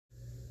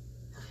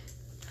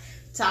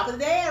Top of the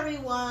day,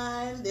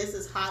 everyone. This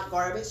is Hot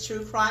Garbage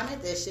True Crime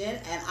Edition,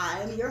 and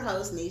I am your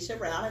host, Nisha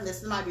Brown, and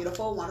this is my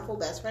beautiful, wonderful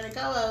best friend and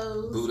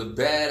co-host. Buddha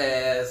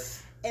Badass.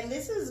 And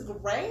this is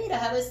great. I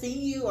haven't seen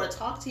you or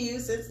talked to you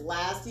since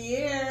last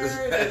year.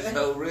 That's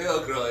so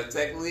real, girl. It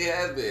technically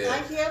has been. I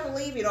can't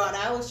believe, and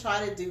I always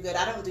try to do good.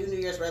 I don't do New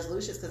Year's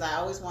resolutions because I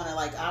always want to,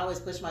 I always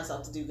push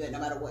myself to do good no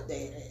matter what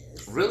day it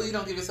is. Really? You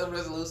don't give yourself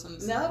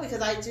resolutions? No,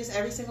 because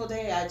every single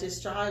day, I just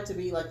strive to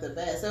be like the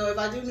best. So if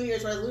I do New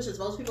Year's resolutions,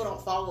 most people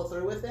don't follow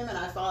through with them, and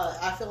I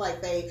feel like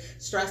they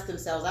stress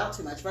themselves out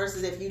too much.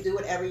 Versus if you do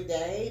it every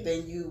day,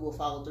 then you will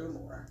follow through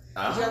more.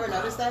 Did you ever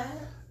notice that?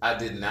 I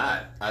did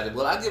not.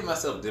 Well, I give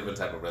myself different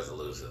type of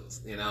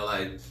resolutions.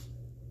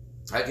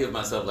 I give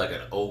myself like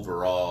an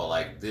overall,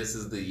 this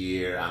is the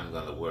year I'm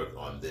going to work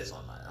on this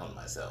on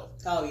myself.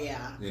 Oh,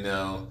 yeah.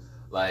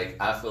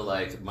 I feel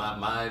like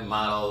my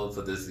motto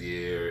for this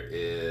year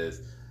is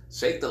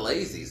shake the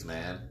lazies,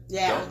 man.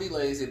 Yeah. Don't be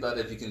lazy about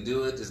it. If you can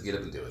do it, just get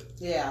up and do it.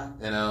 Yeah.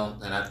 And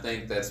I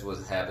think that's what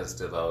happens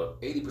to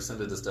about 80%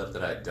 of the stuff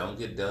that I don't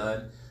get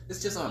done.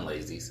 It's just on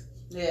lazies.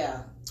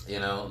 Yeah.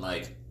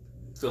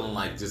 Feeling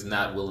like just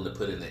not willing to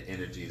put in the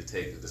energy to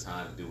take the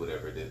time to do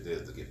whatever it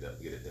is to get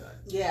it done.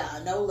 Yeah,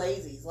 no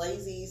lazies.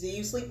 Lazies,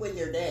 you sleep when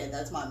you're dead.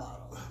 That's my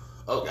motto.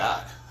 Oh,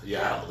 God.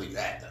 Yeah, I don't believe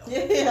that, though.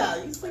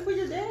 Yeah, you sleep when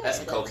you're dead. That's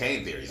some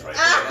cocaine theories right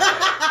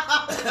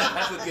there.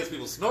 That's what gets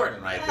people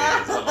snorting right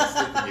there. It's almost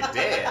sleep when you're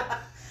dead.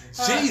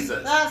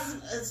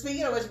 Jesus.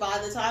 Speaking of which,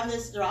 by the time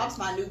this drops,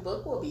 my new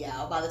book will be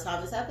out. By the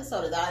time this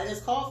episode is out, and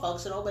it's called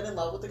Functional but in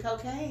Love with the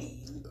Cocaine.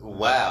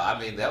 Wow,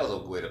 that was a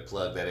way to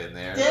plug that in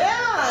there. Yeah.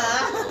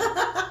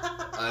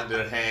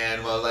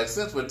 Underhand. Well,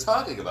 since we're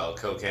talking about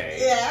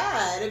cocaine.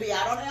 Yeah, it'll be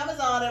out on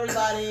Amazon,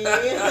 everybody.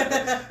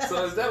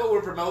 So is that what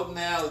we're promoting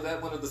now? Is that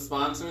one of the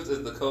sponsors?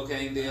 Is the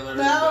cocaine dealer?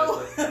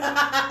 No.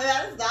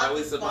 That is not. Are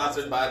we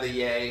sponsored by the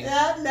Yay?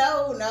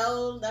 No.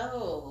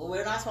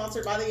 We're not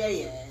sponsored by the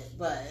Yay yet.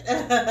 But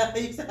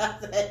you said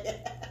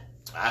that.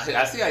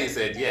 I see how you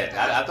said yet.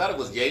 I thought it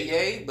was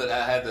yay, but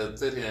I had to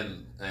sit here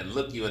and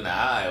look you in the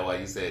eye while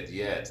you said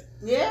yet.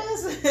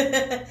 Yes.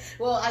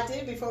 Well, I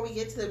did before we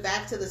get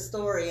back to the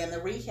story and the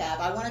recap.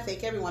 I want to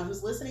thank everyone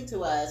who's listening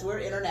to us. We're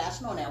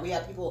international now. We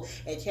have people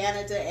in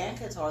Canada and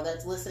Qatar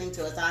that's listening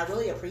to us, and I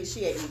really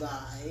appreciate you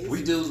guys.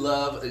 We do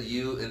love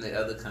you in the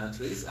other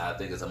countries. I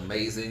think it's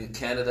amazing.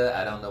 Canada,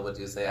 I don't know what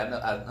you say.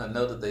 I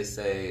know that they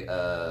say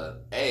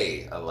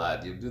a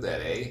lot. You do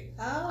that, eh?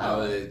 Oh. I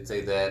would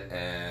say that,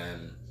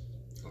 and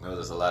I know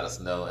there's a lot of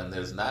snow, and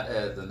there's not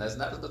as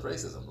much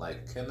racism.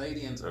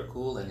 Canadians are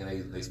cool,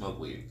 and they smoke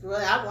weed.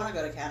 Really, I want to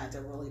go to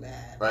Canada really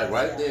bad.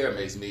 Right there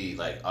makes me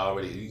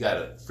already. You got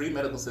a free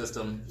medical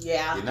system.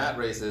 Yeah. You're not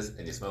racist,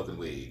 and you're smoking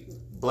weed.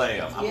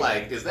 Blam. I'm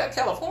is that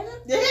California?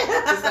 Yeah.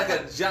 It's like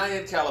a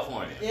giant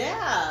California.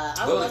 Yeah.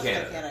 I would love to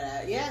go to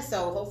Canada. Yeah,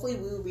 so hopefully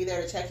we will be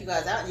there to check you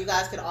guys out. And you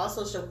guys can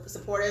also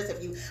support us.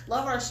 If you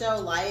love our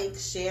show,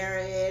 share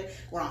it.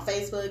 We're on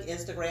Facebook,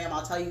 Instagram.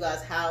 I'll tell you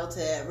guys how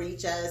to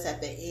reach us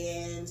at the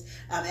end.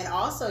 And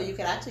also, you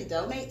can actually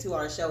donate to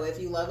our show if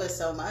you love us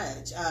so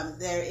much.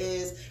 There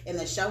is, in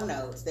the show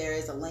notes, there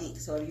is a link.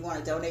 So if you want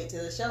to donate to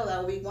the show,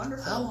 that would be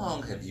wonderful. How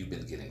long have you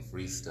been getting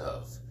free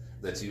stuff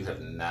that you have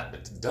not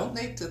been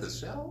donate to the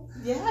show?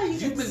 Yeah,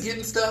 you've been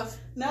getting stuff.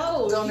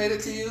 No, donated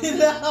to you.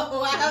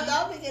 No, I have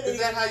not been getting. Is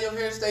that how your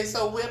hair stays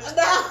so whipped?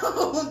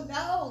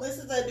 No. This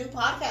is a new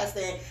podcast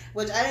thing,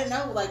 which I didn't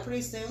know.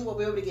 Pretty soon we'll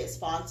be able to get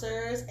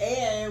sponsors,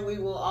 and we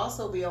will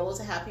also be able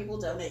to have people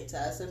donate to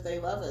us if they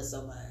love us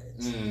so much.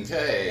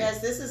 Okay.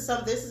 Yes, this is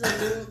a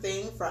new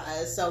thing for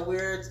us, so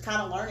we're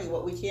kind of learning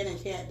what we can and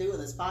can't do in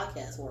this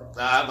podcast world.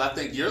 I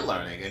think you're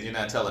learning, and you're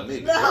not telling me.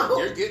 No.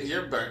 You're getting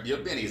your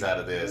bennies out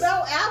of this.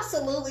 No,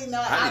 absolutely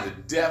not. I need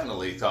to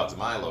definitely talk to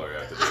my lawyer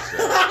after this show.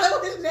 I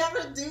would never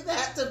do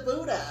that to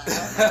Buddha.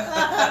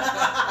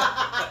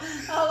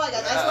 Oh my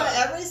God! That's why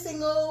every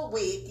single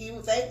week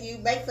you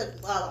make the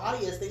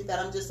audience think that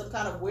I'm just some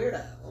kind of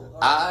weirdo.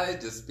 I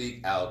just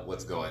speak out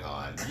what's going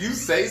on. You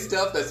say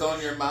stuff that's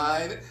on your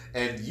mind,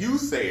 and you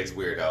say it's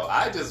weirdo.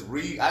 I just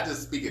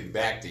speak it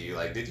back to you.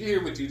 Did you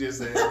hear what you just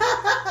said?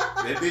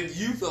 And then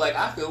you feel like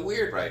I feel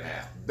weird right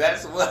now.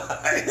 That's why.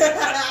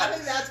 I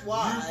think that's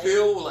why. You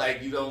feel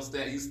like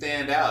you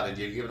stand out, and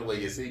you're giving away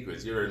your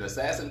secrets. You're an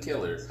assassin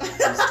killer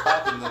who's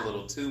talking a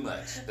little too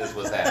much. That's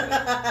what's happening,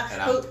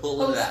 and I'm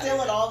pulling it out. Who's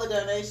stealing all the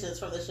donations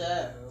from the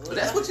show? But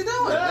that's what you're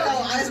doing.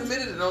 No, you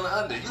submitted it on the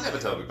under. You never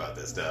told me about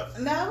this stuff.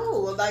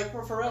 No,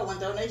 for real. When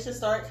donations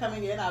start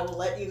coming in, I will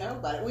let you know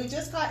about it. We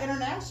just got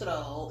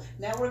international.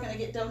 Now we're going to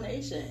get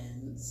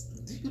donations.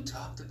 Do you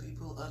talk to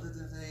people other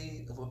than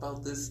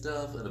about this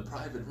stuff in a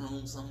private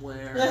room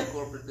somewhere in a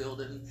corporate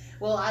building?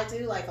 Well, I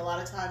do, a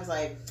lot of times,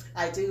 I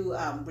do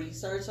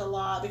research a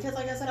lot because,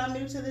 like I said, I'm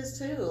new to this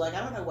too. I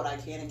don't know what I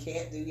can and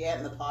can't do yet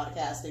in the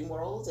podcasting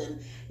world, and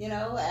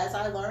as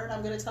I learn,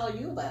 I'm going to tell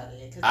you about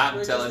it.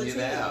 I'm telling you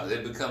now,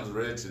 it becomes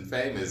rich and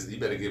famous. You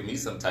better give me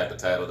some type of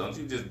title. Don't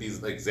you just be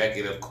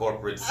executive,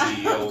 corporate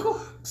CEO,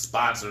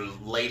 sponsor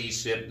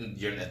ladyship and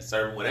you're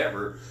serve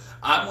whatever.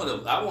 I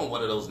want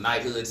one of those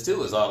knighthoods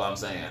too. Is all I'm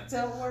saying.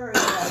 Don't worry,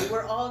 buddy.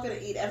 We're all gonna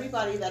eat.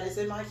 Everybody that is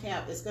in my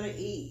camp is gonna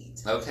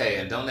eat. Okay,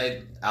 and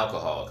donate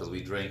alcohol because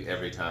we drink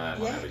every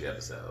time on every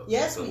episode.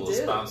 Yes, so we we'll do.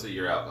 Sponsor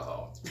your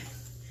alcohol.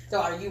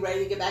 So, are you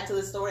ready to get back to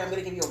the story? I'm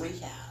gonna give you a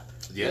recap.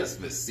 Yes,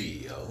 Miss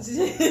CEO.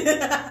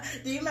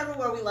 Do you remember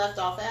where we left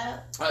off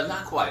at?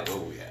 Not quite. Where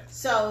were we at?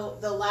 So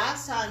the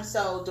last time,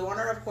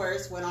 Dorner, of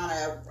course, went on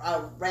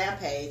a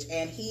rampage,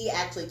 and he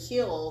actually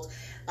killed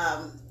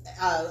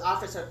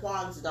Officer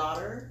Kwan's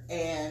daughter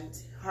and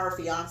her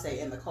fiance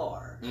in the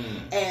car.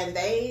 And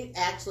they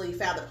actually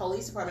found, the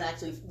police department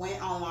actually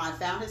went online,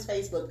 found his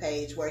Facebook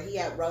page where he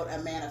had wrote a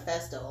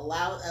manifesto,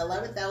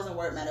 11,000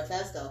 word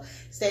manifesto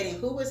stating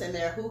who was in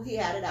there, who he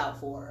had it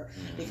out for,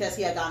 because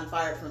he had gotten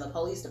fired from the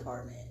police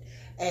department.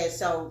 And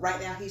so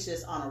right now he's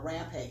just on a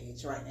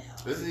rampage right now.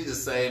 Isn't he the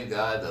same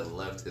guy that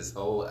left his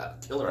whole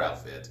killer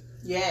outfit?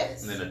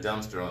 Yes. And then a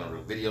dumpster on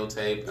a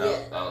videotape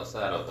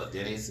outside of a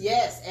Denny's?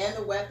 Yes, and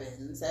the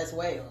weapons as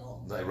well.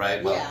 Like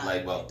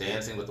while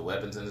dancing with the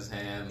weapons in his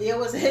hand. It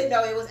was at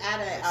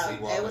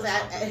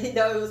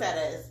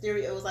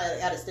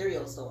a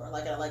stereo store,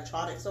 like an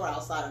electronic store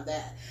outside of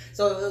that.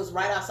 So it was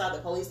right outside the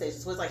police station.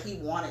 So it's like he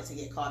wanted to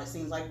get caught. It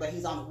seems like, but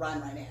he's on the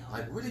run right now.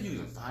 Like, where did you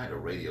even find a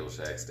Radio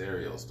Shack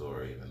stereo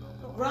store even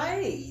though?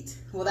 Right.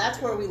 Well, that's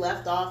where we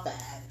left off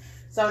at.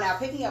 So now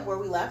picking up where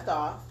we left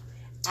off.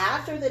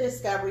 After the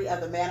discovery of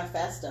the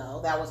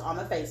manifesto that was on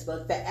the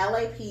Facebook, the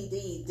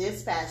LAPD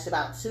dispatched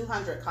about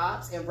 200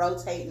 cops in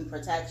rotating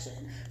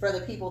protection for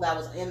the people that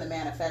was in the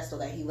manifesto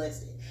that he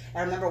listed.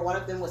 And remember, one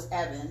of them was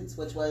Evans,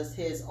 which was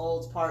his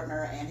old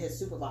partner and his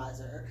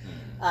supervisor.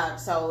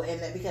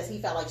 Because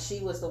he felt like she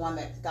was the one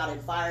that got him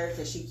fired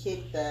because she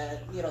kicked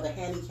the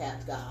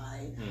handicapped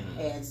guy,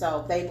 and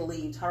so they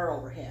believed her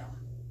over him.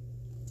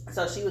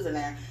 So she was in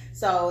there.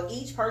 So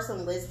each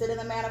person listed in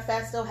the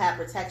manifesto had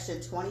protection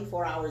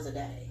 24 hours a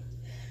day.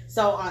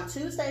 So on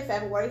Tuesday,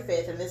 February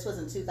 5th, and this was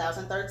in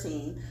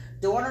 2013,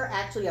 Dorner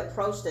actually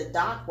approached a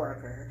dock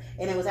worker,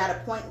 and it was at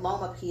a Point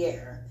Loma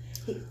Pier.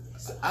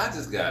 I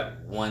just got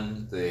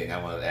one thing I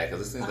want to add,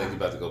 because it seems like you're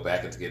about to go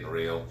back into getting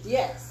real.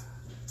 Yes.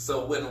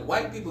 So when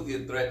white people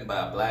get threatened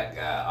by a black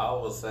guy,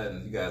 all of a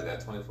sudden you guys got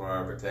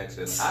 24-hour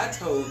protection. I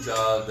told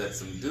y'all that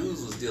some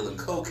dudes was dealing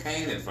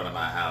cocaine in front of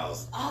my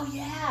house. Oh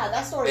yeah,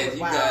 that story was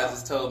wild. And you guys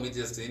just told me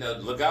just to,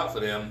 look out for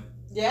them.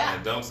 Yeah.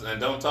 And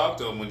don't talk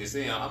to them when you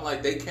see them. I'm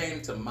like, they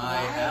came to my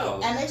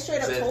house. And they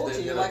straight up told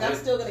you, like, I'm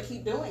still going to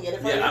keep doing it.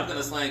 I'm going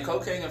to slang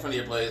cocaine in front of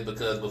your place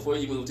because before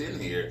you moved in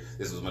here,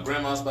 this was my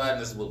grandma's spot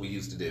and this is what we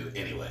used to do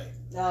anyway.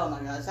 Oh my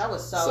gosh, that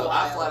was so wild.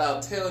 I flat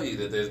out tell you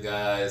that there's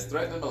guys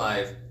threatening my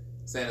life,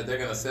 saying that they're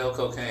going to sell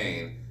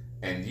cocaine,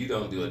 and you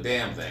don't do a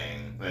damn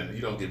thing, and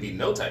you don't give me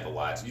no type of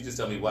watch. You just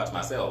tell me to watch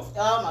myself.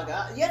 Oh my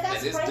God. Yeah,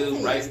 that's crazy. And this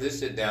dude writes this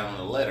shit down on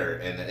a letter,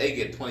 and they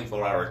get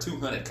 24-hour,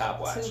 200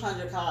 cop watch.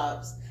 200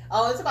 cops.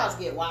 Oh, it's about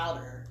to get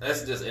wilder.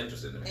 That's just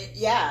interesting to me.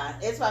 Yeah,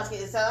 it's about to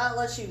get... So that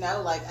lets you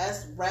know, like,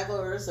 us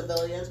regular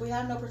civilians, we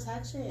have no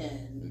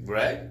protection.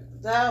 Right?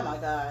 Oh my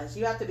gosh.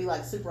 You have to be,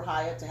 like, super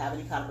high up to have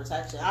any kind of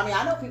protection. I mean,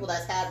 I know people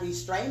that's had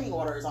restraining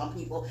orders on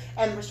people,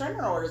 and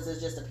restraining orders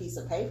is just a piece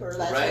of paper.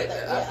 That's right.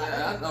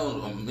 I've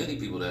known many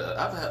people that...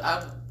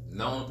 I've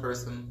known a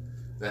person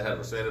that had a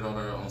restraining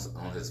order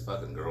on his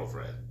fucking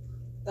girlfriend.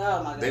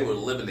 Oh my God. They were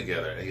living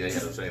together, and he had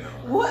a restraining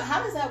order. What?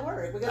 How does that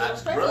work?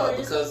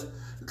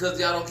 Because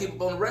y'all don't keep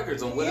up on the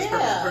records on what this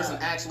person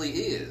actually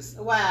is.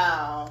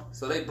 Wow.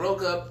 So they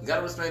broke up, got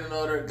a restraining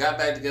order, got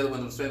back together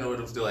when the restraining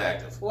order was still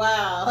active.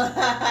 Wow.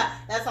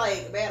 That's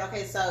like, man,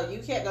 okay, so you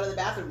can't go to the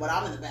bathroom when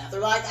I'm in the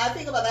bathroom. Like, I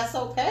think about that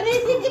so petty.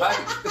 Right?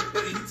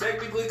 You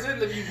technically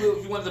couldn't if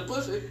you wanted to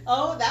push it.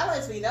 Oh, that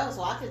lets me know,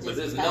 so I could just... But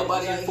there's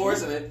nobody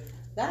enforcing it.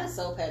 That is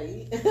so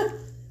petty.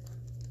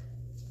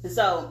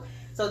 So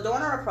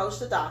Dorner approached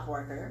the dock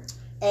worker,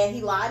 and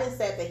he lied and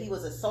said that he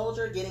was a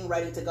soldier getting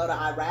ready to go to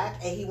Iraq,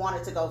 and he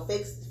wanted to go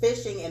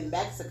fishing in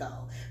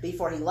Mexico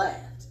before he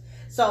left.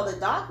 So the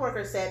dock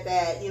worker said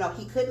that,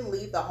 he couldn't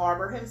leave the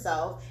harbor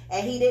himself,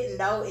 and he didn't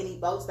know any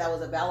boats that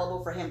was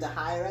available for him to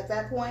hire at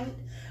that point.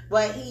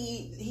 But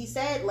he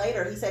said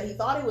later, he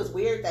thought it was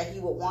weird that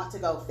he would want to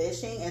go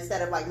fishing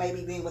instead of like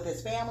maybe being with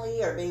his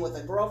family or being with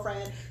a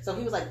girlfriend. So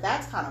he was like,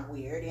 that's kind of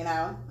weird,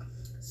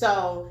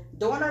 So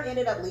Dorner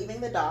ended up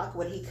leaving the dock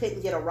when he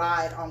couldn't get a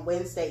ride on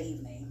Wednesday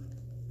evening.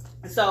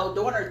 So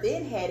Dorner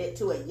then headed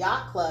to a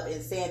yacht club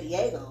in San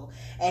Diego,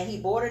 and he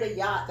boarded a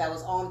yacht that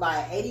was owned by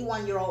an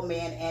 81-year-old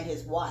man and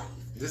his wife.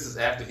 This is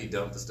after he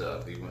dumped the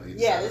stuff. This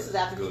is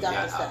after he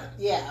dumped the stuff.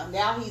 Yeah,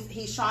 now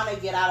he's trying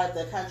to get out of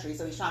the country,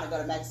 so he's trying to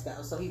go to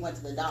Mexico. So he went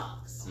to the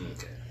docks.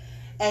 Okay.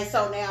 And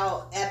so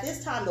now, at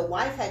this time, the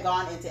wife had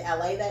gone into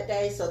LA that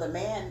day, so the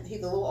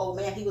little old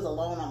man, he was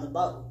alone on the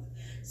boat.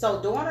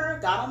 So Dorner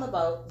got on the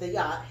boat, the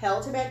yacht,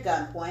 held him at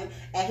gunpoint,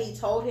 and he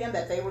told him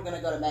that they were going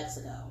to go to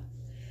Mexico.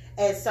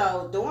 And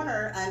so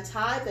Dorner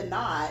untied the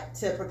knot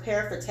to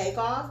prepare for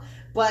takeoff,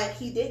 but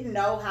he didn't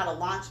know how to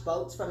launch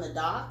boats from the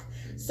dock.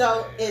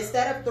 So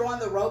instead of throwing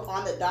the rope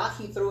on the dock,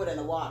 he threw it in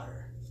the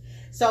water.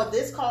 So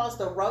this caused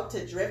the rope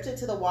to drift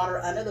into the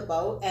water under the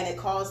boat, and it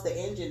caused the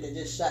engine to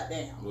just shut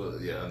down. Well,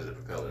 yeah, under the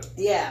propeller.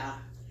 Yeah.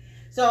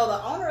 So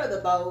the owner of the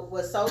boat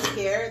was so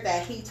scared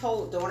that he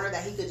told Dorner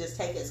that he could just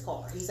take his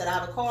car. He said, I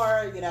have a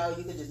car,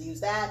 you could just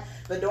use that.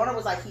 But Dorner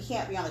was like, he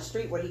can't be on the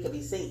street where he could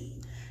be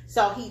seen.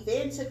 So he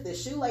then took the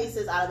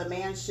shoelaces out of the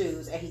man's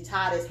shoes and he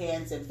tied his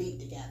hands and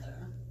feet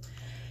together.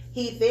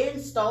 He then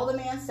stole the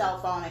man's cell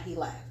phone and he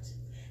left.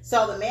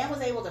 So the man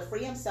was able to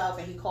free himself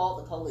and he called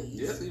the police.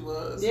 Yes, he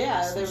was.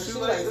 Yeah, there were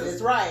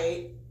shoelaces,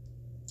 right.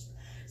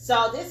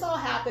 So this all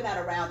happened at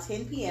around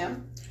 10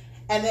 p.m.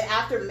 And then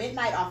after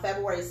midnight on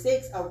February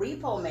 6th, a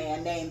repo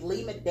man named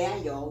Lee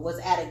McDaniel was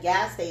at a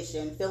gas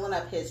station filling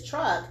up his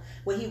truck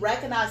when he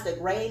recognized a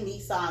gray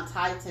Nissan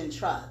Titan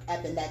truck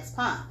at the next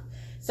pump.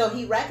 So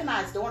he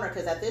recognized Dorner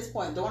because at this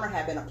point, Dorner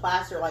had been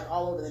plastered like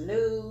all over the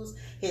news.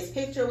 His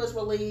picture was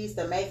released,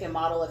 the make and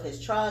model of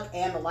his truck,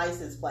 and the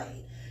license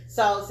plate.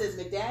 So since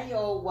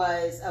McDaniel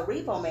was a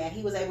repo man,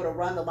 he was able to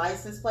run the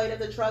license plate of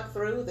the truck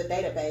through the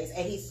database,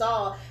 and he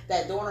saw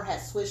that Dorner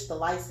had switched the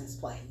license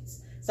plates.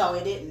 So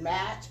it didn't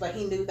match, but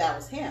he knew that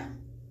was him.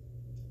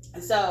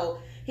 And so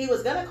he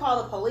was going to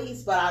call the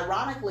police, but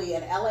ironically,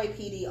 an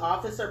LAPD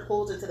officer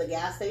pulled into the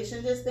gas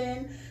station just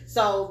then.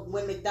 So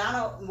when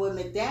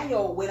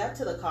McDaniel went up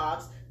to the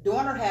cops,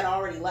 Dorner had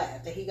already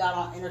left, and he got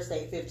on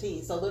Interstate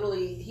 15. So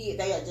literally,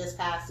 they had just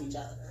passed each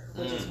other,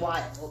 which is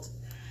wild.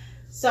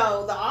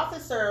 So the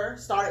officer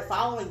started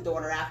following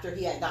Dorner after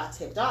he had got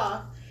tipped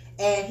off,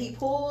 and he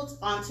pulled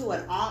onto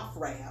an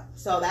off-ramp.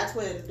 So that's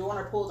when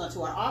Dorner pulled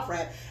onto an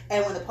off-ramp.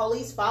 And when the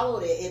police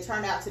followed it, it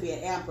turned out to be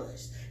an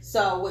ambush.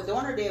 So what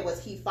Dorner did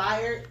was he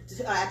fired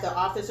at the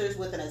officers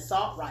with an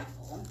assault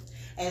rifle.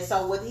 And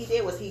so what he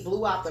did was he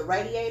blew out the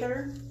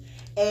radiator.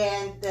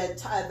 And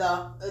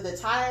the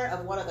tire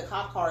of one of the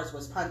cop cars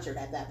was punctured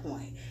at that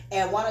point.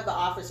 And one of the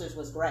officers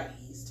was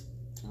grazed.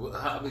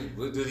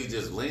 Did he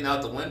just lean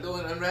out the window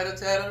and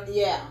rat-a-tat her?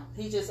 Yeah,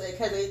 he just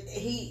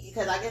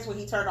because I guess when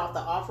he turned off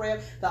the off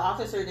ramp, the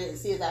officer didn't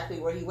see exactly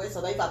where he went,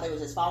 so they thought they would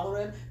just follow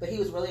him. But he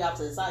was really off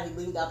to the side. He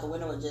leaned out the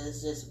window and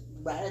just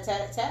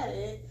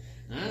rat-a-tat-tatted.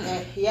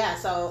 And yeah,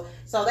 so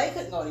they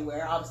couldn't go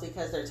anywhere, obviously,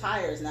 because their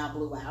tires now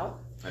blew out.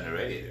 And the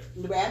radiator.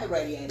 And the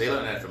radiator. They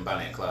learned that from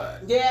Bonnie and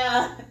Clyde.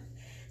 Yeah.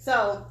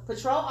 So,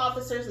 patrol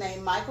officers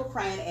named Michael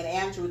Crane and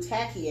Andrew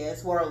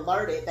Takias were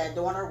alerted that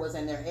Dorner was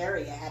in their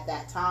area at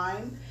that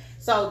time.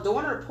 So,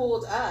 Dorner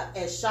pulled up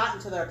and shot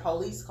into their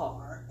police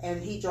car,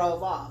 and he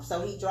drove off. So,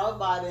 he drove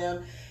by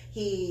them,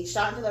 he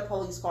shot into their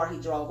police car,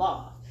 he drove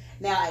off.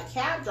 Now, a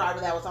cab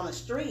driver that was on the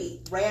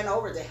street ran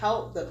over to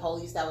help the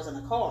police that was in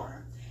the car.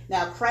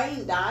 Now,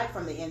 Crane died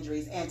from the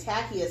injuries, and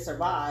Takias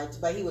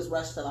survived, but he was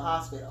rushed to the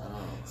hospital.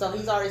 So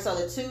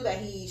the two that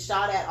he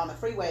shot at on the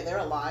freeway, they're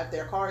alive.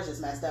 Their car is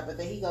just messed up, but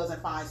then he goes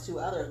and finds two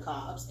other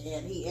cops,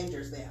 and he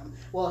injures them.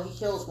 Well, he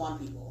kills one of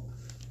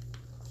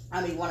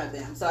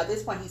them. So at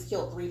this point, he's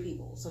killed 3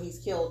 people. So he's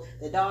killed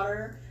the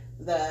daughter,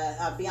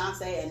 the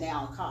fiance, and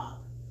now a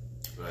cop.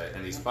 Right,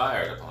 and he's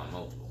fired upon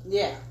multiple.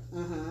 Yeah.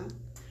 Mm-hmm.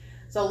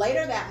 So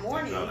later that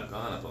morning... He's drawn a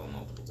gun upon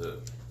multiple,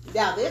 too.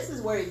 Now, this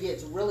is where it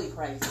gets really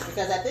crazy,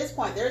 because at this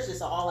point, there's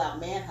just an all-out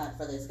manhunt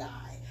for this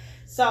guy.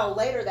 So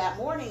later that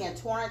morning in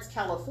Torrance,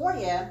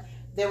 California,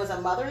 there was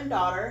a mother and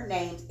daughter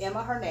named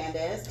Emma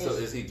Hernandez. So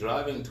is he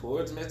driving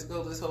towards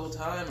Mexico this whole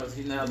time, or is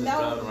he now just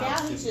driving around?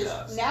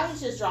 Now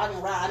he's just driving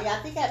around. I mean,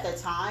 I think at the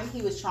time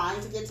he was trying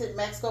to get to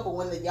Mexico, but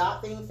when the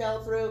yacht thing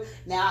fell through,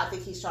 now I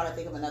think he's trying to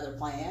think of another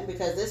plan,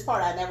 because this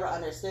part I never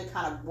understood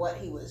kind of what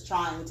he was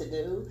trying to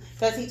do,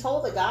 because he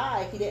told the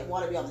guy he didn't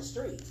want to be on the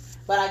street.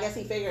 But I guess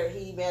he figured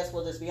he may as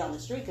well just be on the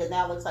street, because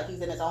now it looks like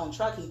he's in his own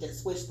truck. He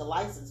just switched the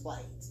license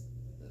plates.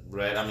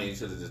 Right. I mean, you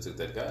should have just took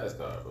that guy's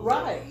car.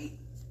 Right.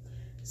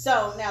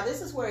 So now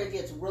this is where it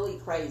gets really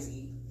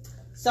crazy.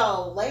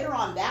 So later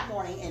on that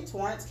morning in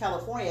Torrance,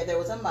 California, there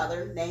was a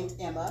mother named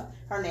Emma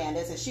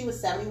Hernandez, and she was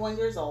 71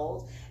 years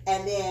old.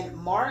 And then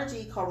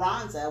Margie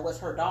Carranza was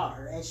her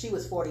daughter, and she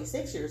was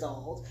 46 years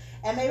old.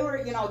 And they were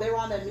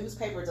on the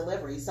newspaper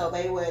delivery. So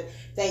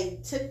they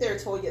took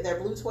their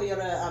blue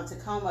Toyota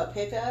Tacoma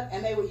pickup,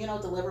 and they would,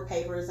 deliver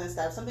papers and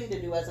stuff, something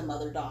to do as a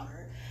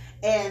mother-daughter.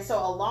 And so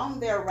along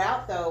their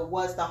route, though,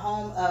 was the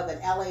home of an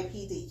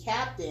LAPD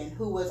captain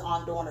who was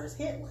on Dorner's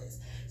hit list.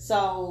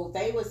 So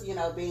they was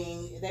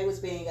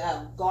being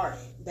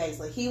guarded,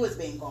 basically. He was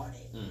being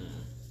guarded.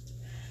 Mm-hmm.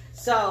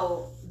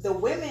 So the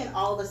women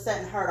all of a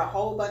sudden heard a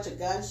whole bunch of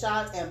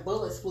gunshots, and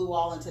bullets flew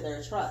all into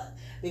their truck.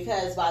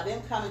 Because by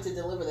them coming to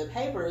deliver the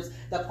papers,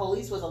 the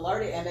police was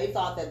alerted, and they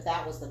thought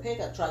that was the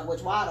pickup truck,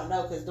 which, well, I don't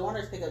know, because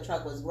Dorner's pickup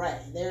truck was gray.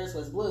 Theirs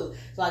was blue.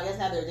 So I guess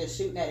now they're just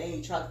shooting at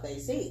any truck they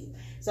see.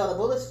 So the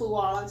bullets flew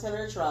all into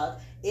their truck.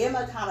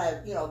 Emma kind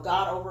of,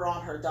 got over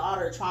on her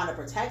daughter trying to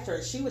protect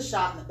her. She was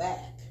shot in the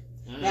back.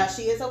 Now,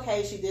 she is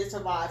okay. She did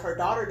survive. Her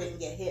daughter didn't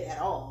get hit at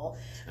all.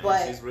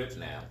 But she's rich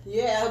now.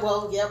 Yeah,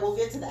 we'll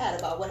get to that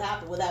about what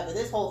happened with that. But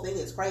this whole thing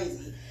is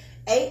crazy.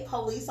 8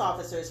 police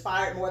officers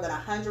fired more than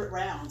 100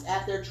 rounds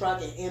at their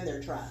truck and in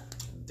their truck.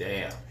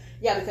 Damn.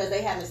 Yeah, because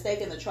they had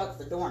mistaken the truck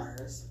for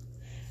Dorner's.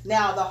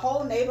 Now, the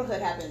whole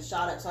neighborhood had been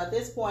shot up. So at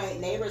this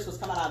point, neighbors was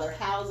coming out of their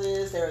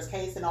houses. There was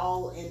casing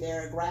all in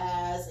their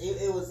grass.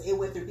 It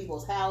went through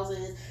people's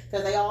houses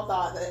because they all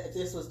thought that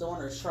this was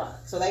Dorner's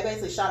truck. So they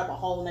basically shot up a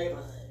whole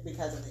neighborhood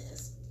because of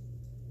this.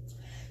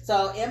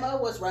 So Emma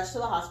was rushed to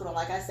the hospital.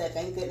 Like I said,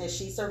 thank goodness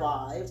she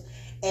survived.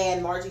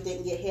 And Margie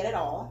didn't get hit at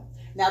all.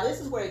 Now,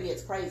 this is where it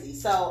gets crazy.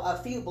 So a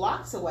few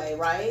blocks away,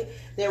 right,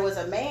 there was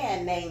a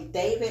man named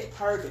David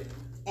Perdue.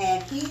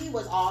 And he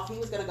was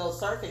going to go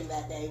surfing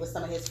that day with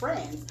some of his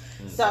friends.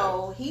 Mm-hmm.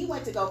 So he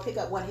went to go pick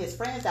up one of his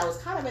friends that was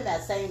kind of in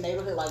that same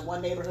neighborhood, like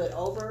one neighborhood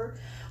over.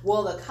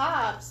 Well, the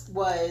cops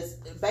was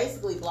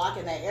basically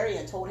blocking that area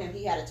and told him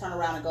he had to turn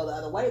around and go the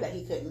other way, that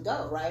he couldn't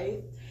go,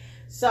 right?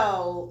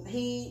 So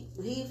he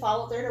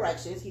followed their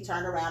directions. He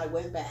turned around and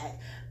went back.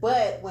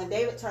 But when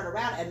David turned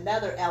around,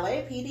 another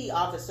LAPD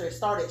officer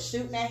started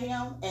shooting at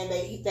him, and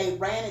they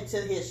ran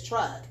into his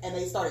truck and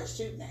they started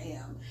shooting at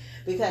him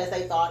because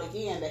they thought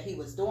again that he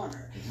was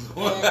Dorner.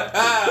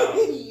 Wow.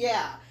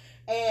 Yeah.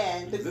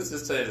 And this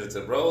is turning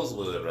into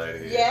Rosewood right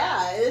here.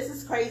 Yeah, this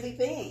is crazy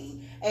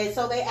thing. And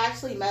so they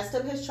actually messed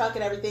up his truck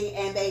and everything,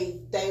 and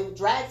they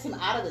dragged him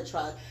out of the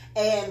truck.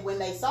 And when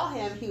they saw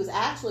him, he was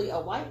actually a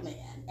white man.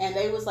 And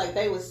they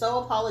were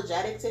so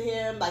apologetic to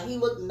him. Like, he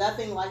looked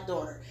nothing like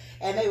Dorner.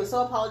 And they were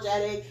so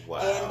apologetic. Wow.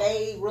 And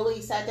they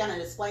really sat down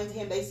and explained to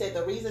him. They said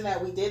the reason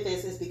that we did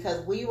this is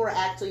because we were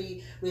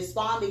actually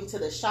responding to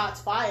the shots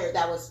fired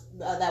that was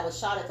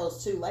shot at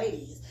those two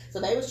ladies.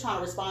 So they was trying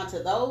to respond to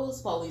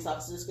those police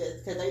officers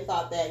because they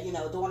thought that,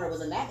 Dorner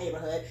was in that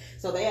neighborhood.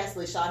 So they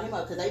actually shot him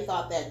up because they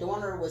thought that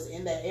Dorner was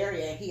in that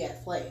area and he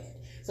had fled.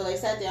 So they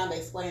sat down, they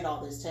explained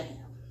all this to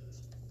him.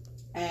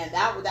 And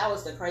that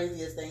was the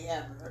craziest thing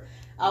ever.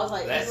 I was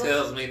like, that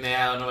tells me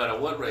now, no matter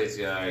what race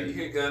you are, you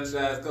hear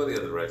gunshots, go the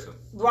other direction.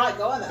 Right,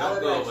 go in the other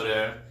direction. Don't go over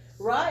there.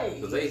 Right.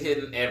 Because they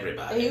hitting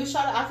everybody. And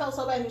I felt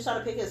so bad. He was trying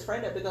to pick his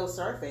friend up to go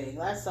surfing.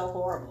 That's so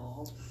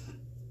horrible.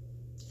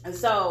 And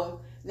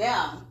so,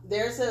 now,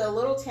 there's a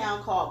little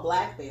town called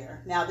Black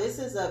Bear. Now, this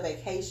is a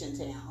vacation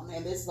town,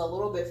 and this is a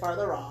little bit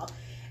further off.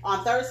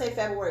 On Thursday,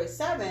 February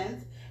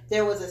 7th,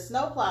 there was a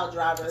snowplow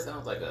driver. It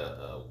sounds like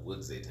a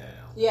woodsy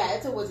town. Yeah,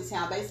 it's a woodsy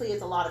town. Basically,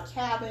 it's a lot of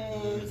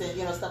cabins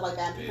and stuff like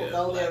that. People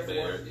go there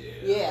for.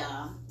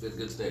 Yeah.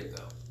 Good steak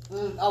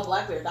though. Oh,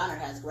 Black Bear Diner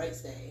has great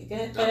steak.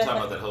 I'm talking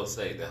about that whole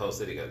state. The whole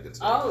city got a good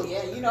steak. Oh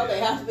yeah,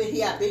 they have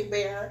Big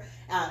Bear,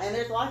 and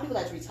there's a lot of people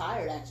that's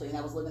retired actually, and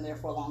that was living there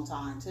for a long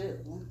time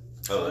too.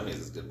 Oh, that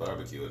means it's good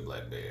barbecue at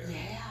Black Bear.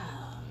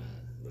 Yeah.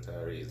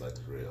 Retirees like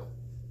to grill.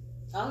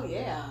 Oh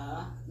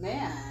yeah,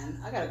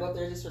 man! I gotta go up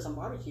there just for some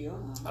barbecue.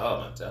 Oh,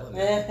 I'm telling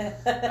you.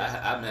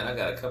 I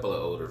got a couple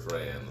of older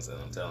friends, and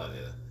I'm telling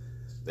you,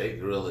 they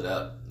grill it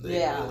up. They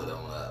grill it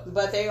on up.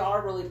 But they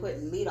are really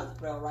putting meat on the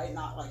grill, right?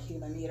 Not like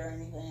human meat or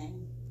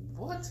anything.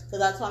 What? So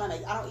that's why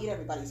I don't eat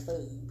everybody's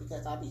food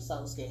because I'd be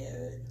so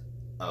scared.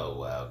 Oh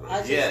wow!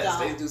 Great. Yes,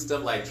 they do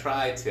stuff like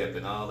tri-tip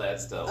and all that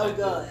stuff. Oh, like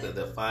good.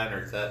 The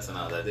finer cuts and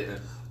all that.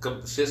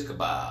 Shish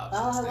kebabs.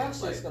 Oh, I love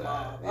shish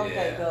kebab.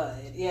 Okay,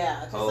 good.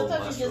 Yeah, because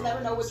sometimes you just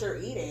never know what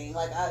you're eating.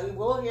 Like,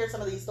 we'll hear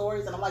some of these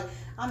stories, and I'm like,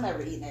 I'm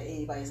never eating at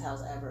anybody's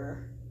house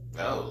ever.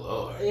 Oh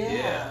Lord.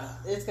 Yeah.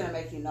 It's gonna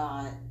make you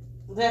not.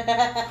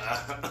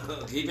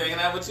 Keep hanging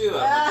out with you.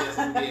 I'm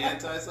gonna be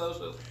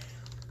antisocial.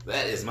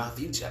 That is my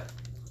future.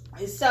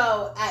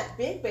 So at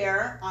Big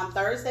Bear on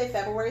Thursday,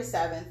 February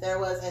 7th, there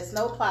was a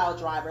snowplow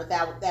driver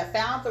that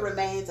found the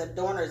remains of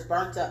Dorner's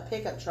burnt up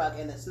pickup truck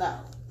in the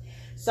snow.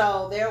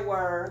 So there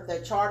were the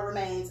charred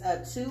remains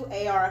of 2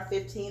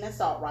 AR-15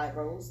 assault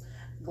rifles,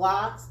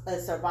 Glocks, a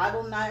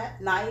survival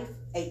knife,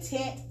 a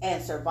tent,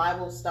 and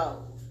survival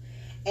stove.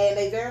 And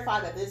they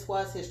verified that this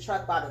was his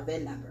truck by the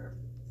VIN number.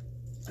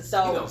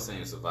 So you don't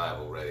seem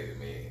survival ready to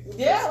me.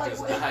 Yeah,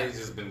 how you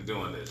just been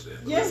doing this shit.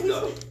 Yeah,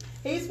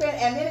 he's been,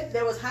 and then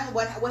there was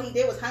what he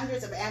did was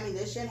hundreds of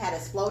ammunition had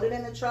exploded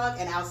in the truck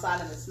and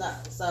outside in the snow.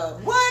 So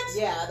what?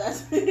 Yeah,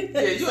 that's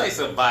yeah. You ain't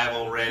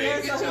survival ready.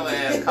 Get your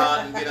ass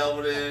caught and get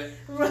over there.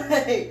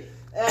 Right.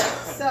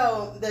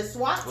 So the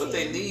SWAT team. What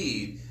they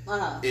need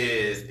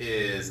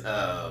is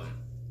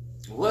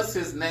what's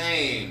his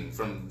name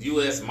from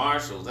U.S.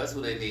 Marshals? That's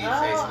who they need.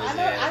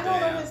 I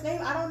don't know his name.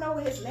 I don't know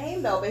his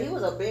name though, but he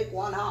was a big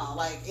one, huh?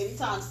 Like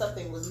anytime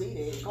something was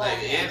needed, like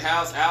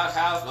in-house,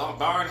 out-house,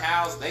 barn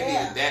house, they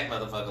needed that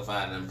motherfucker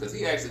finding them because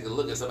he actually could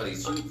look at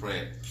somebody's shoe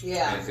print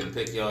and can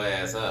pick your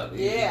ass up.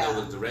 He know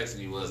what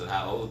direction you was and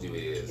how old you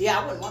is. Yeah,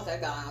 I wouldn't want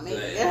that guy on me.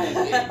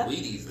 Getting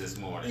Wheaties this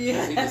morning.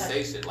 Yeah. He could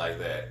say shit like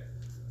that.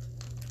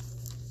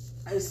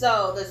 And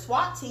so the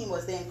SWAT team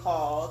was then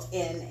called,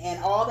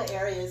 and all the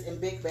areas in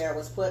Big Bear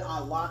was put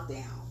on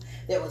lockdown.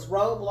 There was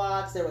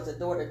roadblocks. There was a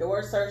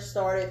door-to-door search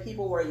started.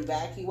 People were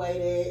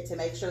evacuated to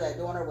make sure that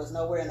Dorner was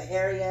nowhere in the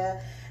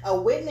area. A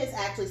witness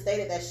actually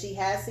stated that she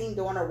has seen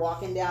Dorner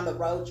walking down the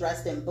road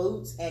dressed in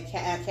boots and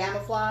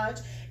camouflage,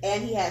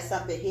 and he had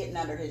something hidden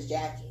under his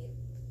jacket.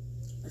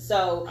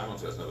 So I don't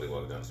trust nobody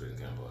walking down the street in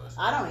camouflage.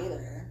 I don't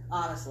either.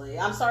 Honestly,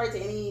 I'm sorry to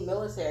any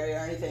military or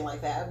anything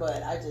like that,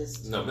 but I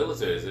just no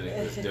military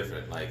is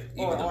different. Like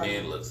even the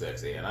men look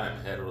sexy, and I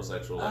am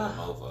heterosexual like a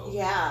mofo.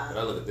 Yeah, but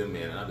I look at them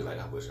men and I be like,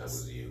 I wish I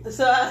was you.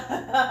 So,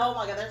 oh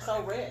my god, they're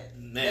so rich.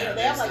 Man,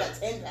 they have like a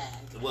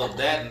 10-pack. Well,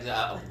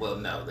 well,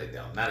 no, they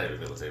don't. Not every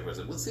military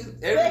person. Well, see,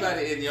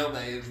 everybody in your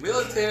mind,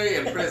 military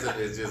and prison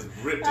is just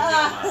ripped in your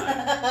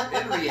mind.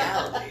 In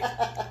reality,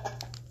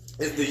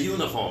 it's the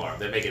uniform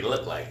that make it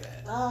look like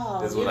that. Oh,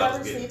 that's what you I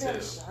was getting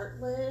to.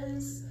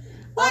 Shirtless.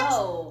 What?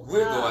 Oh,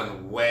 we're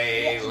going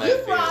way left You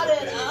field brought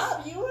with it this.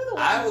 up. You were the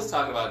one. I was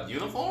talking about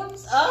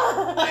uniforms and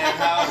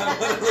how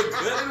look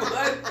good.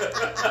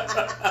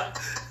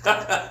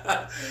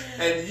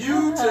 And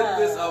you took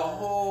this a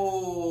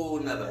whole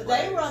nother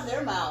place. They run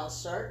their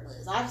mouths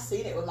shirtless. I've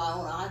seen it with my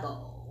own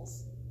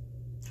eyeballs.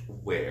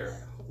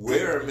 Where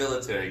are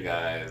military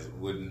guys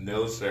with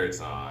no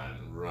shirts on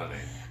running?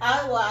 I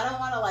don't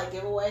want to like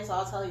give away, so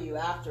I'll tell you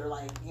after,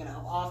 like, you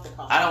know, off the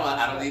call.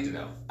 I don't need to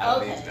know. I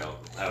don't need to know.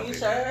 You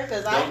sure?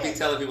 Because don't be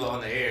telling people on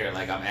the air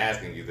like I'm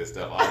asking you this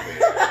stuff off air.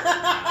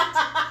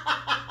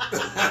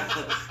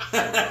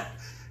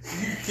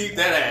 You keep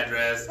that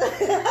address.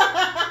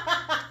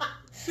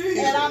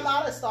 And I'm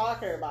not a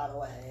stalker, by the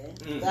way,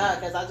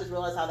 because I just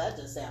realized how that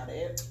just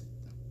sounded.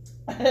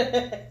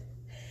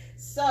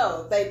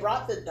 So they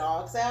brought the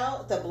dogs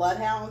out, the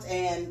bloodhounds,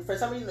 and for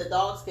some reason the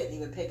dogs couldn't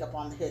even pick up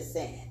on his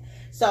scent.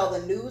 So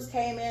the news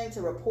came in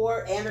to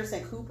report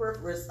Anderson Cooper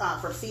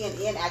from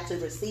CNN actually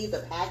received a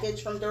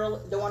package from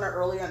Dorner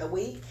earlier in the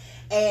week.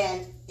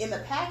 And in the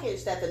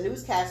package that the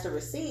newscaster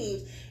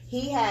received,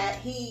 he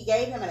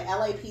gave him an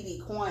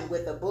LAPD coin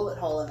with a bullet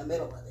hole in the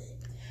middle of it.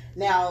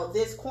 Now,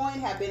 this coin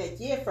had been a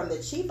gift from the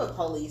chief of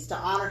police to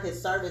honor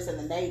his service in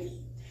the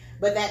Navy.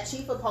 But that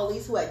chief of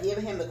police who had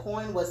given him the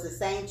coin was the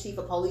same chief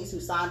of police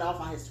who signed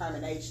off on his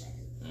termination.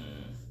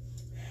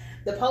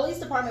 The police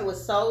department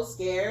was so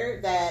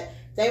scared that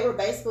they were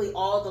basically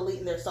all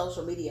deleting their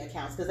social media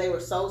accounts because they were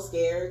so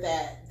scared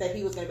that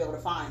he was going to be able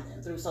to find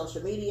them through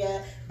social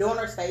media.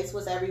 Dorner's face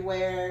was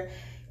everywhere.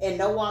 In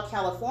Norwalk,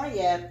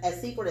 California, a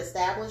secret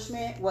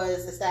establishment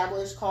was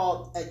established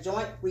called a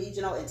Joint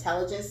Regional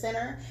Intelligence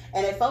Center,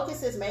 and it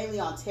focuses mainly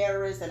on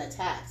terrorists and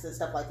attacks and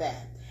stuff like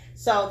that.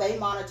 So they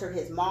monitored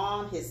his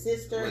mom, his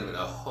sister. Wait a minute,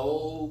 a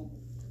whole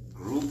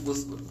group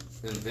was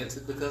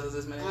invented because of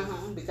this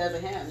man? Because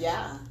of him,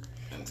 yeah.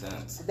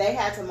 Intense. They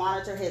had to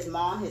monitor his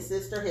mom, his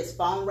sister, his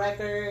phone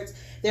records.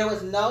 There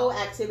was no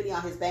activity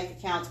on his bank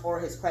accounts or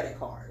his credit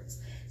cards.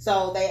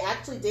 So they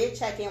actually did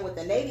check in with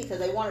the Navy because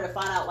they wanted to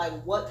find out, like,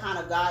 what kind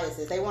of guy is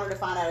this? They wanted to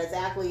find out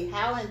exactly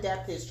how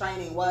in-depth his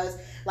training was.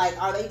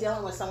 Like, are they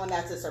dealing with someone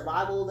that's a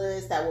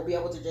survivalist that will be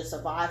able to just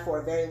survive for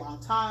a very long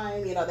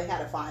time? You know, they had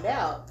to find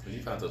out. When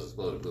you found those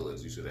exploded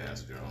bullets, you should have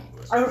answered your own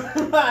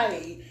question.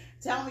 Right.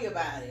 Tell me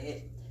about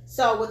it.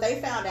 So what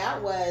they found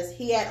out was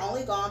he had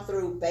only gone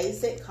through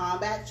basic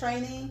combat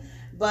training,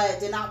 but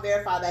did not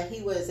verify that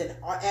he was an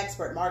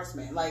expert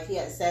marksman, like he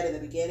had said in the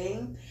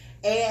beginning.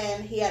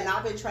 And he had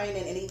not been trained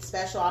in any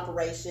special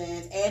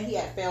operations, and he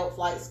had failed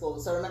flight school.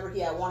 So remember, he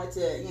had wanted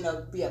to, you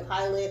know, be a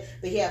pilot,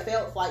 but he had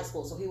failed flight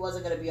school, so he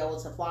wasn't going to be able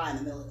to fly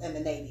in the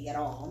Navy at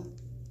all.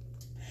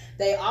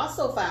 They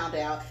also found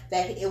out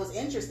that it was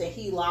interesting.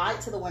 He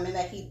lied to the women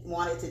that he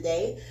wanted to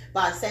date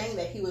by saying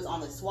that he was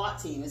on the SWAT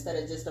team instead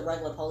of just a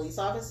regular police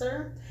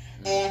officer.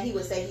 And he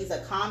would say he's a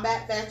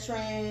combat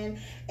veteran,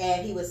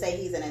 and he would say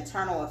he's an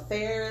internal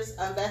affairs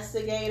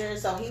investigator.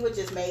 So he would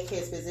just make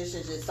his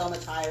position just so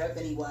much higher up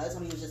than he was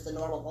when he was just a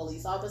normal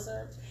police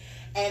officer.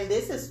 And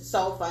this is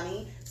so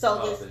funny.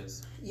 So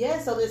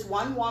this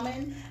one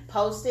woman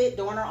posted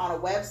Dorner on a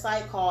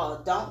website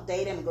called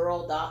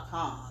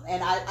don'tdatehimgirl.com.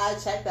 And I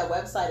checked that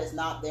website, is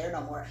not there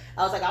no more.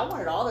 I was like, I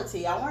wanted all the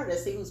tea. I wanted to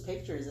see whose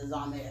pictures is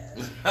on there.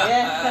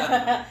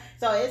 Yeah.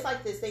 So it's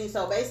like this thing.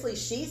 So basically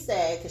she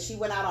said, because she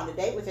went out on a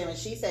date with him, and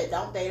she said,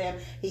 don't date him.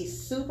 He's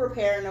super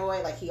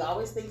paranoid. Like, he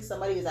always thinks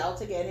somebody is out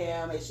to get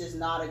him. It's just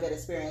not a good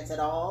experience at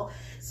all.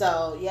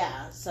 So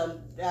yeah, so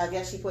I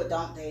guess she put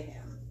don't date him.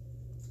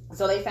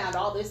 So they found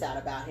all this out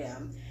about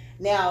him.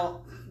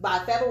 Now, by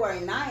February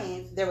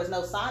 9th, there was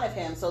no sign of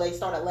him, so they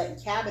started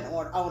letting cabin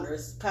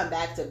owners come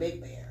back to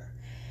Big Bear.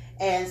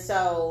 And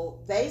so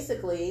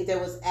basically,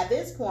 at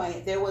this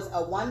point, there was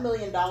a $1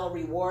 million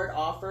reward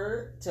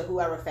offered to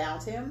whoever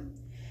found him.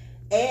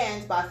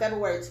 And by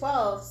February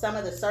 12th, some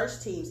of the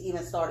search teams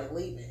even started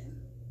leaving.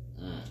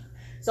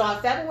 So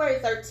on February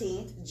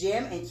 13th,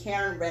 Jim and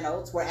Karen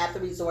Reynolds were at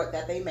the resort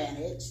that they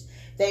managed.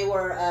 They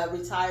were a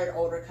retired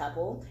older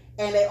couple,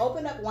 and they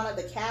opened up one of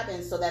the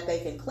cabins so that they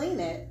can clean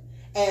it.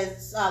 And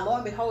lo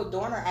and behold,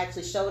 Dorner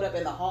actually showed up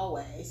in the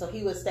hallway. So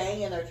he was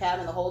staying in their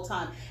cabin the whole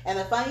time. And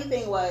the funny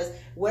thing was,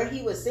 where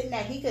he was sitting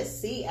at, he could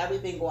see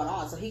everything going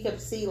on. So he could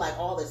see, like,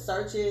 all the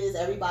searches,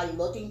 everybody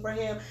looking for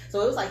him.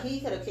 So it was like he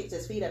could have kicked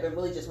his feet up and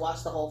really just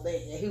watched the whole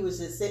thing. And he was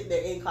just sitting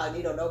there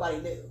incognito. Nobody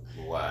knew.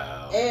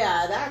 Wow.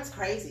 Yeah, that's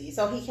crazy.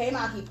 So he came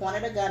out, he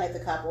pointed a gun at the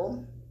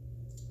couple.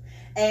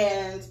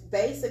 And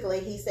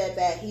basically he said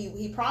that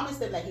he promised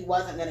them that he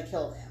wasn't going to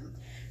kill them.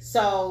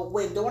 So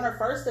when Dorner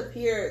first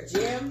appeared,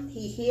 Jim,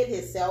 he hid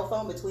his cell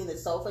phone between the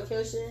sofa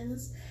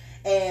cushions.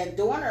 And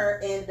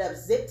Dorner ended up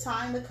zip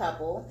tying the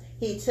couple.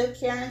 He took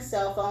Karen's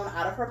cell phone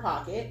out of her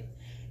pocket.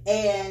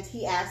 And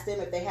he asked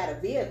them if they had a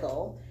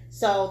vehicle.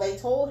 So they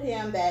told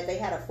him that they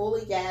had a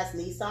fully gassed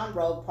Nissan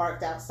Rogue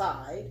parked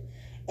outside.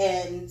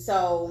 And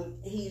so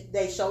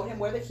they showed him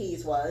where the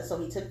keys was. So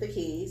he took the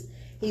keys.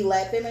 He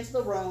led them into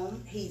the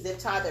room. He zip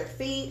tied their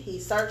feet. He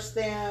searched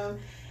them.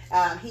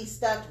 He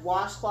stuffed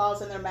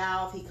washcloths in their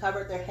mouth. He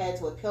covered their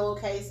heads with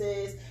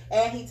pillowcases.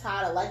 And he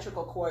tied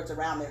electrical cords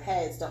around their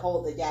heads to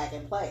hold the gag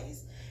in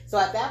place. So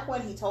at that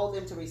point, he told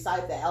them to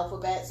recite the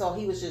alphabet. So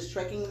he was just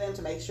tricking them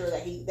to make sure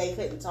that they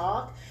couldn't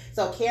talk.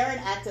 So Karen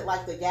acted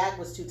like the gag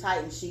was too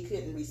tight and she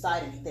couldn't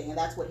recite anything. And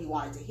that's what he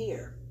wanted to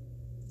hear.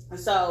 And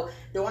so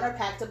Dorner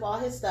packed up all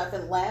his stuff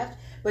and left.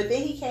 But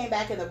then he came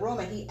back in the room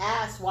and he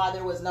asked why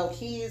there was no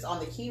keys on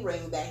the key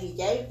ring that he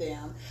gave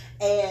them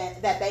and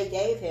that they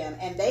gave him.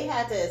 And they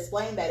had to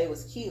explain that it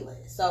was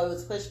keyless. So it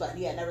was push button.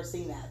 He had never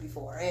seen that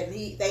before. And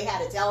they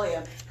had to tell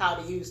him how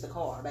to use the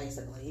car,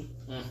 basically.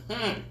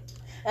 Mm-hmm.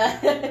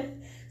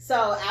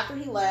 So after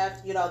he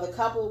left, the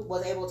couple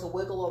was able to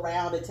wiggle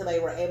around until they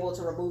were able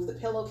to remove the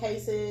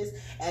pillowcases.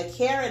 And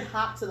Karen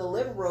hopped to the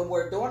living room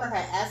where Dorner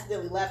had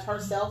accidentally left her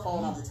cell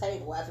phone on the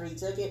table. After he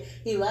took it,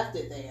 he left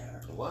it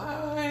there.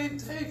 Why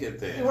take it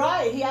there?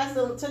 Right. He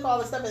accidentally took all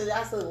the stuff and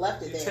accidentally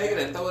left it there. Take it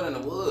and throw it in the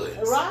woods.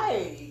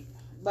 Right.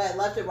 But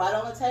left it right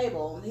on the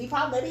table.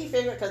 Maybe he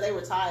figured because they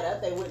were tied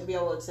up, they wouldn't be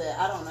able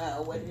to, I don't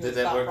know. Did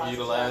that work for you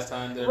the last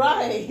time?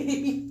 Right.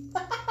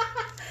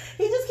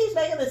 He just keeps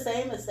making the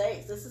same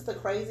mistakes. This is the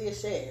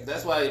craziest shit.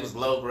 That's why it was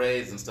low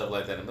grades and stuff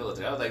like that in the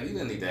military. I was like, you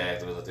didn't need to ask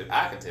the military.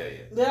 I can tell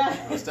you.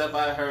 The stuff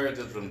I heard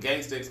just from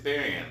gangster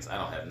experience. I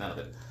don't have none of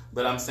it.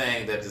 But I'm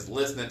saying that just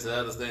listening to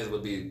other things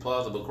would be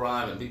plausible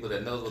crime and people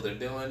that knows what they're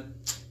doing,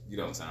 you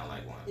don't sound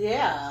like one.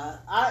 Yeah.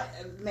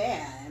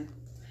 Man.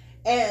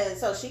 And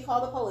so she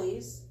called the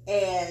police,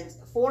 and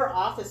 4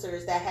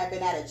 officers that had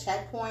been at a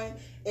checkpoint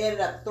ended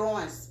up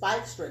throwing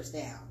spike strips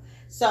down.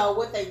 So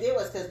what they did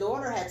was, because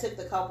Dorner had took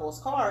the couple's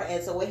car,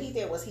 and so what he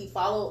did was he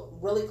followed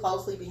really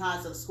closely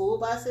behind some school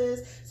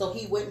buses so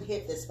he wouldn't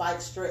hit the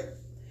spike strip.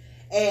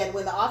 And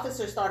when the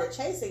officers started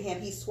chasing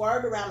him, he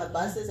swerved around the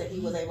buses and he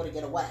was able to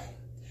get away.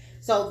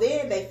 So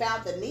then they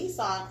found the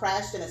Nissan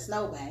crashed in a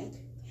snowbank.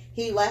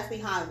 He left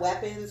behind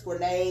weapons,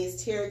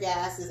 grenades, tear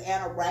gases,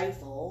 and a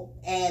rifle.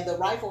 And the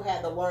rifle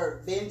had the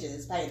word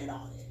vengeance painted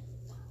on it.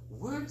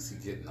 Where is he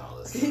getting all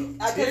this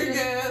stuff? Tear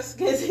gas?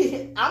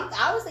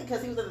 I was thinking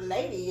because he was in the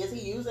Navy. Is he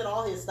using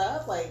all his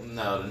stuff?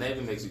 No, the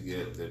Navy makes you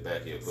get the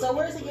back here. So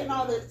where is he getting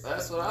all this?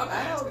 That's what I'm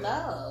asking. I don't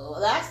know.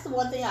 That's the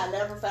one thing I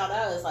never found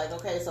out. It's like,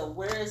 okay, so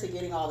where is he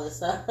getting all this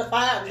stuff?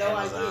 I have no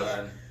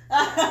idea.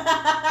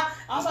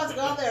 I'm about to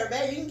go out there,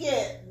 man. You can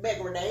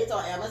get grenades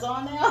on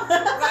Amazon now.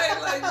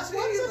 Right,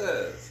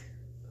 Jesus.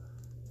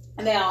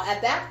 Now,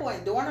 at that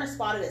point, Dorner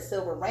spotted a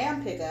silver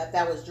Ram pickup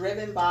that was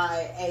driven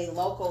by a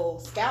local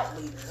scout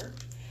leader.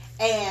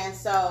 And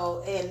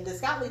the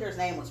scout leader's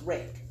name was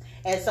Rick.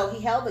 And so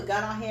he held the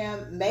gun on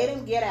him, made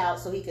him get out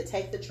so he could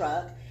take the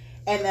truck.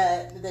 And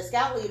the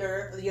scout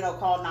leader,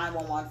 called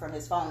 911 from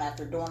his phone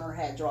after Dorner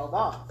had drove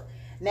off.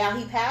 Now,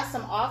 he passed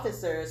some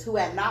officers who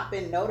had not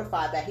been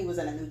notified that he was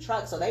in a new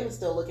truck, so they were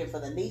still looking for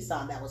the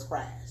Nissan that was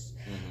crashed.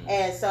 Mm-hmm.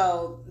 And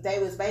so they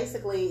was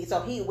basically,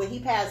 when he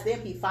passed them,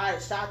 he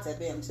fired shots at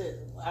them too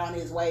on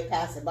his way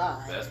passing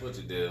by. That's what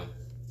you do.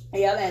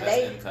 Yeah, and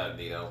that's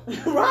incognito.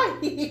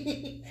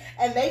 Right.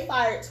 And they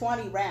fired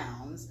 20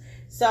 rounds.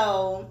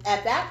 So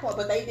at that point,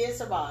 but they did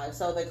survive.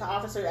 So the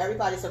officer,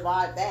 everybody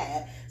survived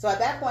that. So at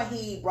that point,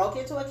 he broke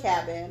into a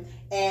cabin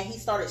and he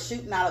started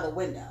shooting out of the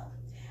window.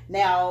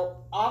 Now,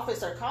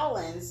 Officer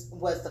Collins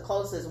was the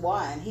closest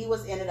one. He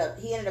ended up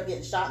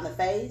getting shot in the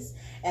face,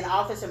 and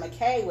Officer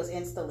McKay was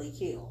instantly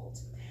killed.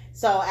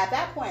 So at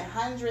that point,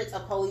 hundreds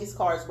of police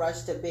cars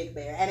rushed to Big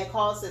Bear, and it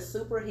caused this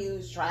super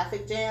huge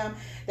traffic jam.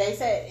 They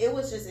said it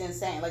was just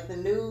insane. Like the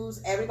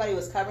news, everybody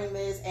was covering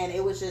this, and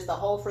it was just the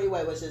whole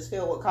freeway was just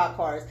filled with cop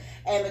cars.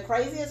 And the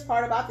craziest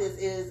part about this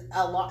is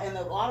a lot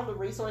of the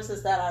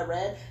resources that I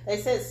read,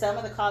 they said some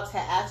of the cops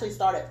had actually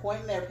started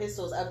pointing their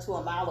pistols up to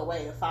a mile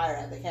away to fire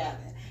at the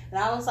cabin. And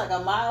I was like a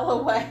mile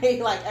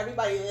away, like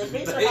everybody.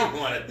 They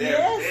wanted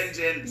their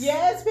vengeance.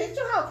 Yes,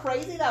 picture how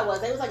crazy that was.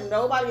 They was like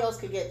nobody else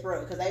could get through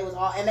because they was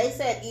all. And they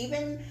said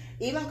even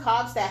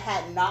cops that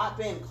had not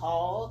been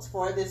called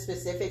for this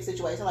specific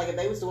situation, like if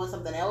they was doing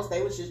something else,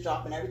 they was just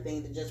dropping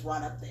everything to just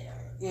run up there.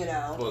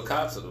 Well,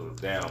 cops are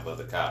down for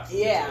the cops.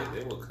 Yeah.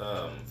 They will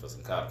come for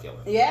some cop killing.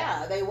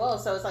 Yeah, they will.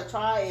 So it's like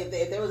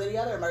if there was any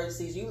other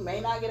emergencies, you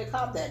may not get a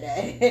cop that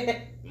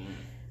day.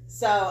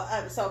 So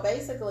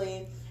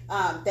basically.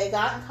 They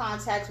got in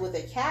contact with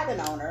the cabin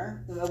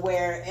owner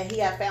and he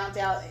had found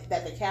out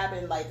that the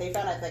cabin, they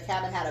found out the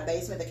cabin had a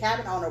basement. The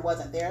cabin owner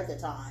wasn't there at the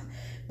time,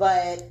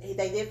 but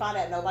they did find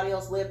out nobody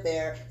else lived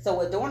there. So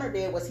what Dorner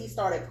did was he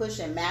started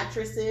pushing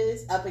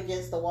mattresses up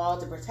against the wall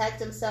to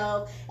protect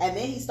himself. And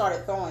then he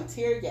started throwing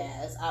tear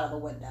gas out of the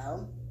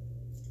window.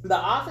 The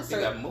officer...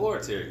 He got more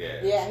tear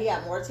gas. Yeah, he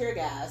had more tear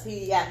gas.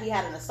 He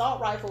had an assault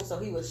rifle, so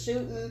he was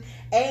shooting.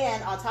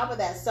 And on top of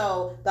that,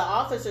 so the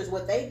officers,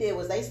 what they did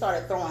was they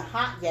started throwing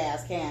hot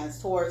gas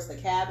cans towards the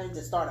cabin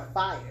to start a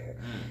fire.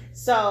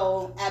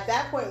 So at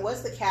that point,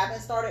 once the cabin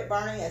started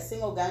burning, a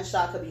single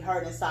gunshot could be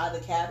heard inside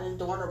the cabin.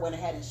 Dorner went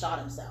ahead and shot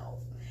himself.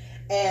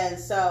 And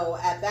so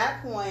at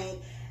that point,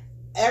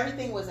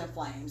 everything was in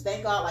flames.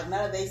 Thank God,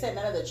 like they said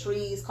none of the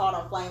trees caught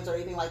on flames or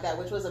anything like that,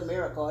 which was a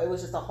miracle. It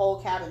was just the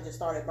whole cabin just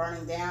started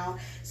burning down.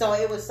 So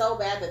it was so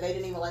bad that they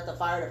didn't even let the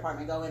fire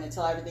department go in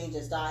until everything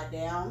just died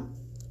down.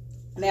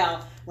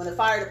 Now, when the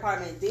fire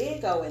department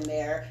did go in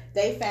there,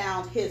 they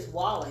found his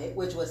wallet,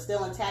 which was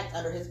still intact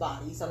under his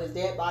body. So his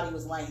dead body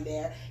was laying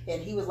there,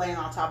 and he was laying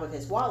on top of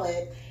his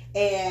wallet.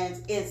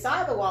 And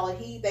inside the wallet,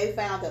 they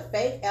found a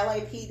fake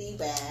LAPD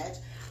badge,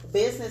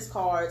 business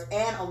cards,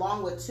 and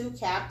along with 2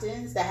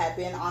 captains that had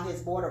been on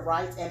his board of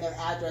rights and their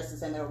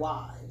addresses and their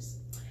wives.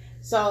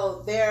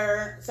 So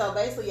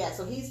basically, yeah,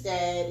 so he's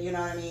dead, you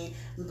know what I mean?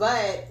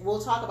 But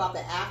we'll talk about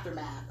the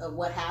aftermath of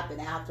what happened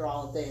after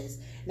all of this.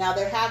 Now,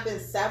 there have been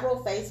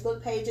several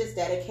Facebook pages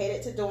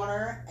dedicated to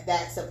Dorner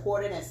that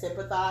supported and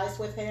sympathized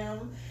with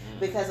him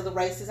because of the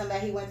racism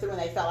that he went through, and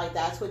they felt like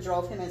that's what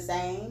drove him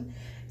insane.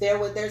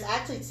 There's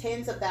actually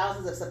tens of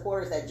thousands of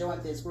supporters that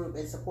joined this group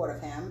in support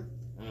of him.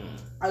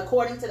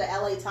 According to the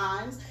LA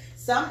Times,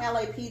 some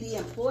LAPD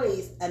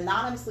employees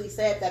anonymously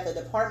said that the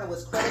department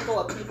was critical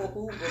of people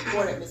who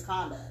reported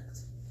misconduct.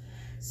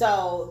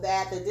 So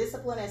that the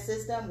disciplinary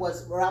system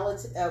was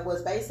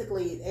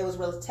basically, it was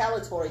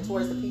retaliatory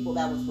towards the people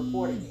that was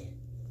reporting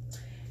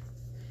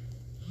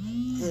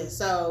it.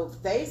 So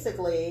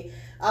basically,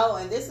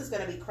 and this is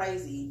going to be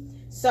crazy.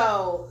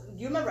 So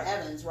you remember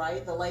Evans,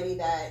 right? The lady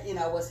that,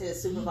 was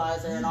his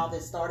supervisor and all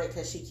this started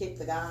because she kicked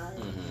the guy.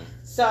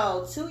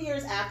 So 2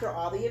 years after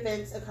all the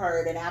events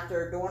occurred and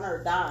after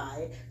Dorner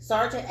died,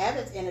 Sergeant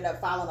Evans ended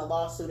up filing a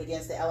lawsuit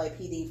against the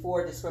LAPD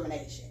for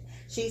discrimination.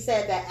 She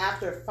said that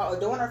after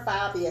Dorner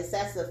filed the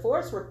excessive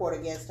force report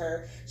against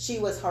her, she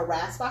was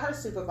harassed by her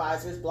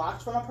supervisors,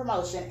 blocked from a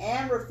promotion,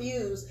 and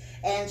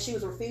she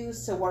was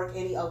refused to work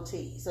any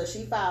OT. So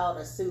she filed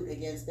a suit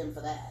against them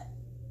for that.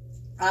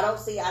 I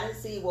didn't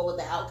see what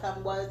the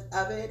outcome was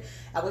of it.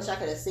 I wish I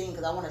could have seen,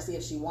 because I want to see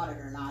if she won it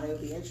or not. It would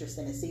be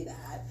interesting to see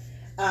that.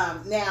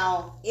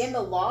 Now, in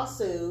the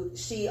lawsuit,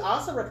 she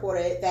also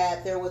reported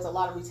that there was a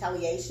lot of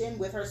retaliation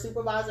with her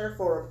supervisor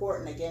for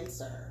reporting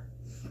against her.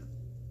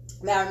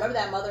 Now, remember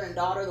that mother and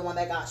daughter, the one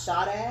that got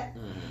shot at?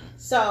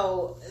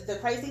 So, the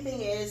crazy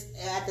thing is,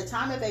 at the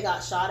time that they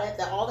got shot at,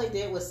 that all they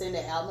did was send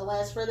an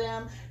ambulance for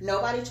them.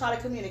 Nobody tried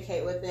to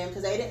communicate with them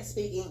because they didn't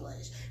speak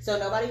English. So,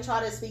 nobody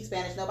tried to speak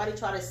Spanish. Nobody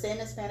tried to send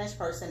a Spanish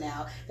person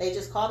out. They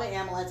just called the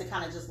ambulance and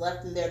kind of just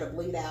left them there to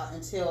bleed out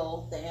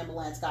until the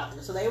ambulance got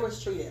there. So, they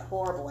was treated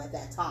horrible at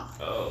that time.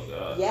 Oh,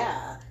 God.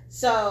 Yeah.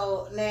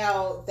 So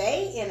now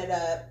they ended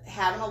up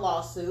having a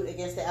lawsuit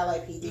against the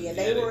LAPD, and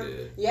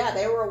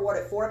they were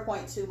awarded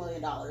 $4.2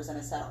 million in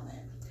a settlement.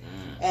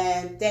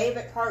 And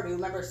David Perdue,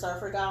 remember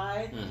surfer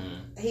guy?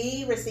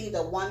 He received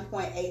a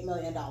 $1.8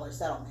 million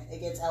settlement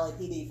against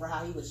LAPD for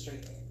how he was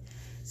treated.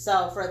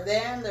 So for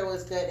them, there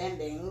was good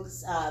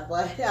endings,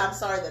 but I'm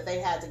sorry that they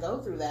had to go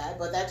through that.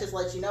 But that just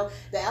lets you know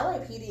the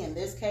LAPD in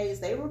this case,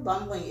 they were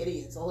bumbling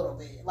idiots a little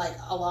bit, like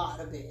a lot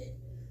of it.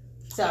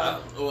 So,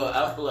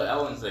 I feel like I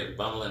wouldn't say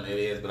bumbling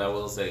idiots, but I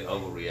will say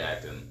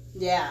overreacting.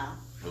 Yeah.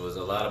 There was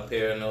a lot of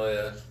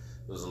paranoia.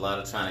 There was a lot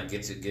of trying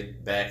to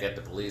get back at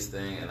the police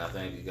thing, and I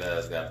think you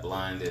guys got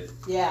blinded.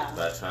 Yeah.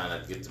 By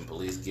trying to get some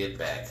police get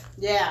back.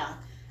 Yeah.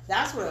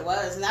 That's what it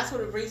was, and that's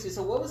what it brings me.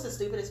 So what was the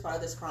stupidest part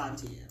of this crime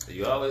to you?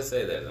 You always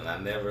say that, and I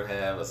never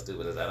have a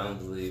stupidest. I don't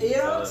believe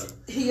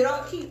you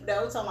don't keep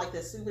notes on like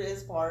the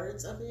stupidest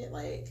parts of it,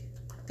 like,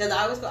 because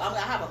I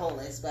have a whole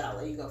list, but I'll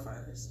let you go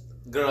first.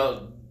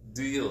 Girl,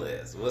 do your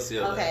list. What's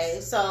your list? Okay,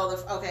 so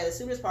the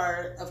stupidest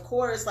part, of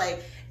course,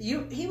 like he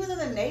was in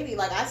the Navy.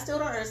 Like I still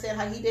don't understand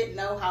how he didn't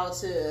know how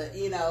to,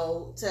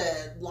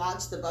 to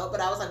launch the boat. But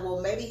I was like, well,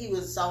 maybe he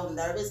was so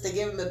nervous. To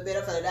give him the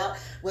benefit of the doubt,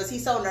 was he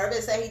so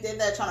nervous that he did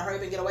that, trying to hurry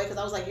up and get away? Because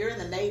I was like, you're in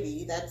the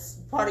Navy. That's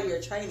part of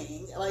your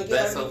training. Like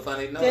that's so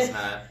funny. No, it's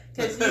not.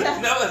 No, it's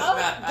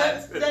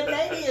not. The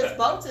Navy is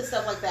boats and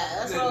stuff like that.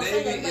 That's what I was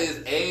saying. The Navy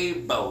is a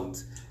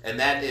boat. And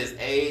that is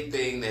a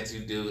thing that you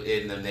do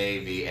in the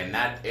Navy, and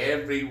not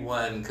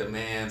everyone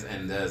commands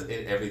and does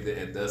everything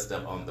and does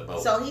stuff on the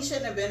boat. So he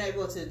shouldn't have been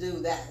able to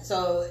do that.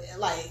 So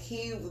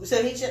he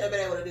shouldn't have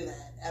been able to do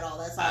that at all.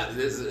 That's not.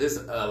 It's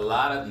a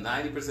lot of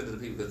 90% of the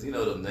people, because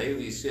the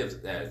Navy ships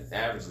that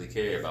averagely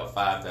carry about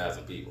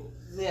 5,000 people.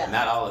 Yeah.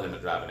 Not all of them are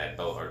driving that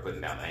boat or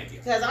putting down the anchor.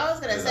 Because I was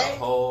going to say... There's a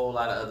whole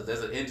lot of others.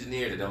 There's an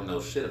engineer that don't know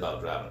shit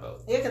about driving a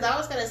boat. Yeah, because I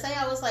was going to say,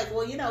 I was like,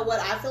 well, you know what?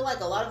 I feel like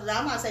a lot of...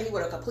 I'm not saying he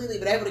would have completely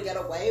been able to get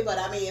away, but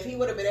I mean, if he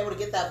would have been able to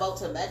get that boat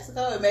to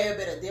Mexico, it may have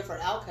been a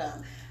different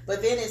outcome.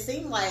 But then it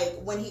seemed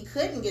like when he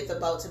couldn't get the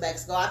boat to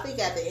Mexico, I think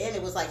at the end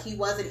it was like he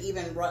wasn't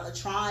even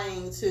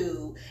trying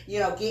to,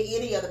 get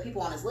any other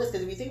people on his list.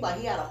 Because if you think about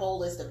it, he had a whole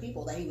list of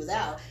people that he was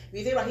out. If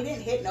you think about it, he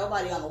didn't hit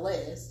nobody on the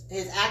list,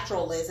 his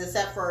actual list,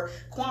 except for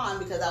Quan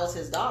because that was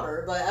his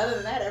daughter. But other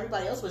than that,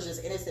 everybody else was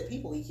just innocent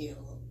people he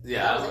killed.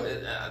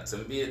 Yeah, to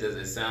me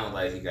it sounded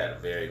like he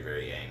got very,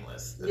 very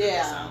aimless.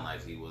 It sounded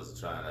like he was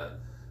trying to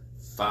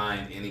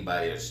find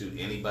anybody or shoot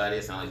anybody.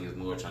 It sounded like he was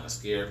more trying to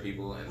scare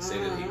people and say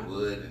that he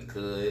would and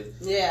could.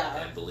 Yeah.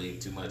 And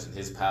believe too much in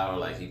his power.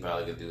 Like he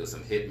probably could do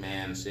some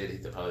hitman shit. He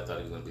probably thought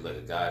he was going to be like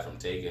a guy from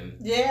Taken.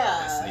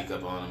 Yeah. And sneak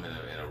up on him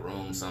in a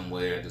room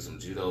somewhere and do some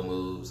judo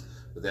moves.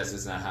 But that's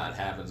just not how it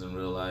happens in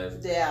real life.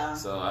 Yeah.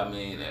 So I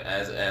mean,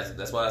 as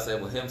that's why I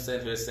said with him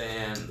sitting here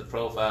saying the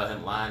profile,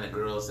 him lying to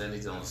girls, saying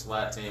he's on a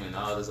SWAT team and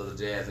all this other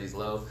jazz, and he's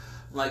low.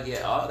 I'm like,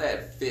 yeah, all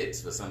that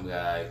fits for some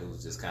guy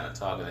who's just kind of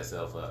talking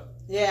himself up.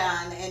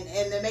 Yeah,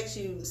 and it makes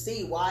you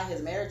see why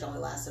his marriage only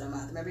lasted a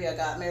month. Remember, he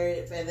got married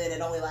and then it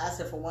only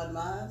lasted for 1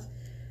 month.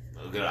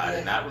 I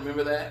did not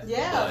remember that.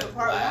 Yeah, for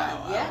part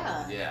 1.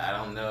 Yeah. I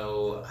don't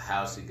know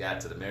how she got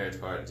to the marriage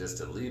part just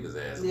to leave his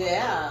ass.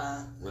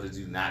 Yeah. What did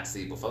you not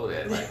see before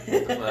that? Like,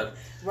 what the fuck?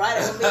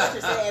 Right, it would be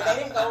interesting. And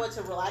they didn't go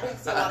into I didn't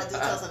see a lot of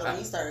details in the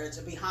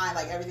research behind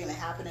like everything that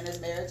happened in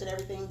his marriage and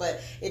everything,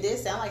 but it did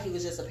sound like he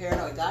was just a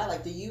paranoid guy.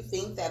 Like, do you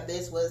think that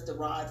this was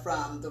derived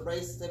from the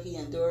racism he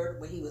endured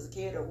when he was a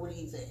kid, or what do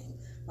you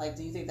think? Like,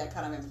 do you think that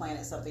kind of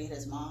implanted something in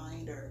his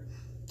mind, or?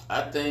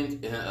 I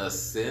think in a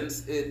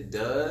sense it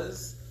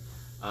does.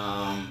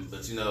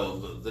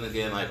 But then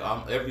again, like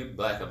every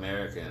Black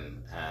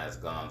American has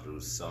gone through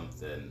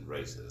something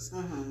racist.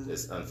 Mm-hmm.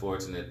 It's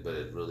unfortunate, but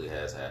it really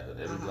has happened.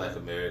 Every Black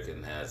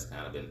American has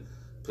kind of been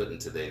put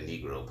into their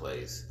Negro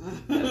place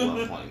at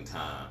one point in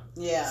time.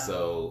 Yeah.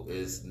 So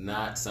it's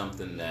not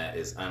something that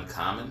is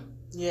uncommon.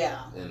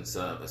 Yeah. And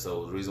so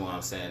the reason why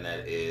I'm saying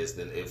that is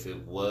that if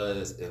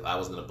I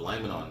was going to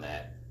blame it on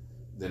that,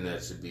 then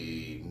there should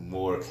be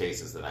more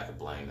cases that I could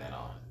blame that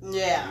on.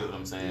 Yeah. You know what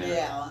I'm saying?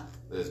 Yeah.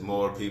 There's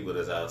more people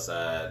that's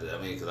outside.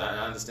 I mean, because I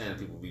understand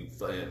people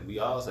we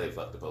all say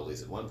fuck the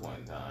police at one point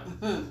in time.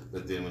 Mm-hmm.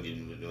 But then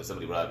when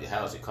somebody robs your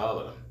house, you call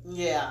them.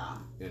 Yeah.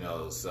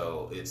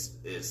 So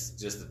it's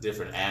just a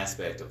different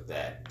aspect of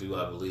that. Do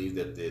I believe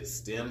that it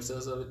stems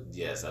to it?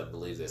 Yes, I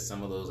believe that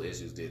some of those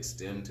issues did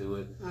stem to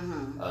it.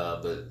 Mm-hmm.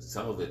 But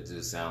some of it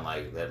do sound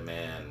like that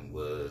man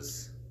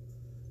was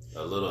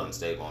a little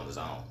unstable on his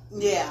own.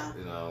 Yeah.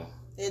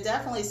 It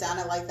definitely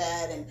sounded like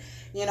that, and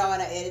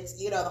and it's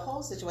the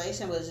whole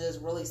situation was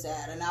just really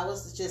sad. And I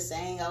was just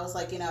saying, I was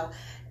like,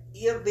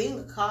 being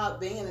a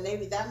cop, being in the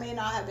Navy, that may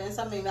not have been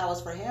something that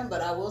was for him.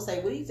 But I will say,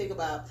 what do you think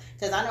about?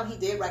 Because I know he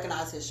did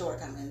recognize his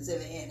shortcomings in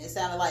the end. It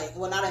sounded like,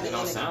 well, not in the end. It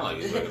don't sound like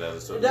he recognized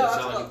his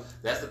shortcomings.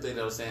 That's the thing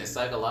that I was saying.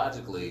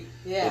 Psychologically,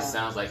 it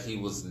sounds like he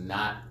was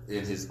not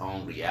in his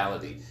own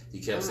reality. He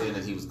kept saying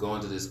that he was going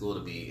to this school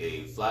to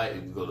be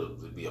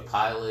to be a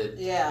pilot.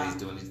 Yeah. And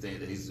he's doing these things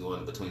that he's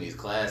doing between these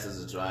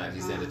classes to try. And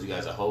he's saying that you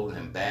guys are holding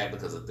him back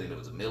because of the thing that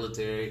was the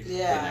military.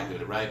 Yeah. They're not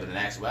doing it right. But in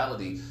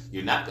actuality,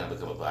 you're not going to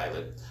become a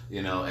pilot.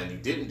 And you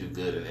didn't do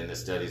good in the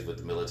studies with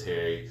the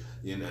military.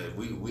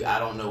 I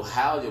don't know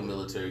how your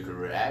military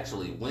career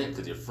actually went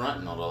because you're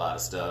fronting on a lot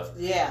of stuff.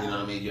 Yeah. You know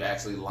what I mean? You're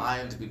actually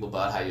lying to people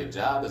about how your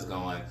job is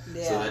going.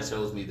 Yeah. So that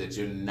shows me that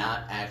you're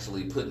not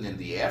actually putting in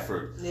the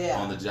effort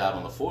on the job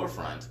on the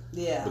forefront.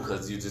 Yeah.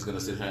 Because you're just going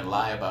to sit here and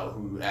lie about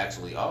who you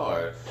actually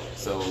are.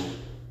 So,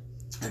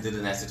 and then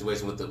in that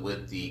situation with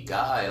the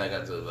guy, like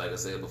I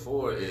said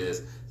before,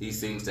 is he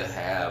seems to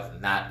have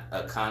not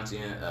a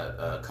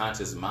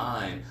conscious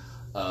mind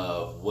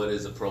of what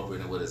is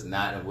appropriate and what is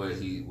not, and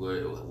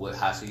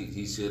how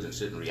he should and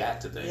shouldn't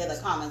react to things. Yeah, the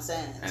common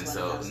sense. And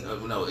so,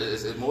 no,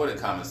 it's more than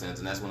common sense,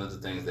 and that's one of the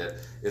things that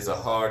is a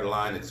hard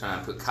line to try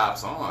and put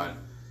cops on.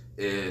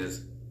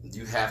 Is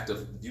you have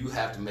to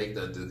make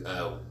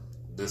the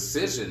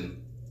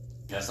decision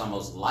that's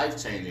almost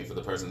life changing for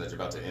the person that you're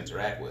about to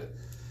interact with,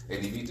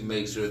 and you need to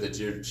make sure that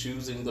you're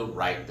choosing the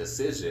right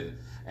decision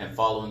and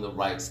following the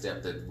right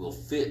step that will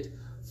fit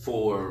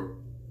for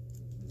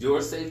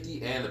your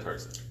safety and the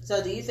person.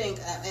 So do you think,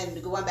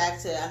 and going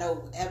back to, I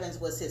know Evans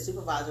was his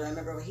supervisor, I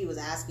remember when he was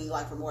asking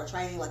for more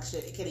training,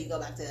 can he go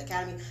back to the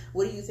academy?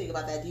 What do you think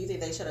about that? Do you think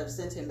they should have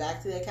sent him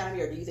back to the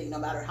academy, or do you think no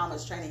matter how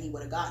much training he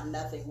would have gotten,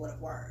 nothing would have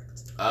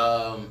worked?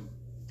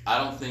 I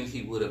don't think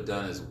he would have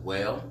done as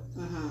well.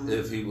 Mm-hmm.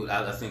 If he would.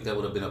 I think that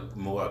would have been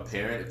more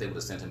apparent if they would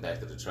have sent him back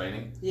to the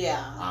training.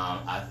 Yeah.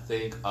 I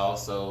think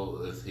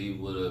also if it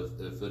would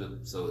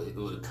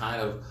have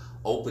kind of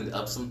opened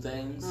up some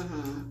things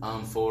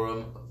for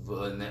him,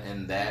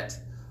 and that,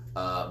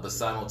 but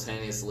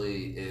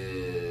simultaneously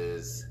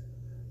is,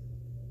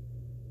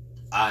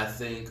 I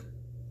think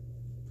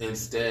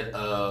instead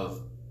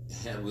of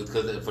him,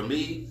 because for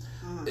me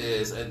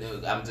is,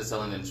 and I'm just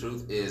telling the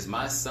truth, is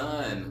my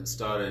son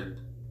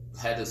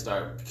had to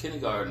start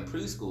kindergarten,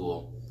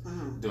 preschool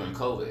during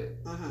COVID.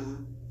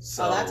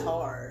 So that's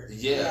hard.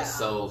 Yeah,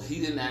 so he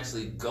didn't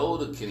actually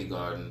go to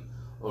kindergarten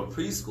or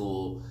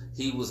preschool,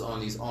 he was on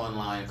these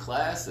online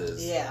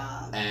classes.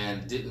 Yeah.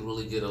 And didn't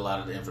really get a lot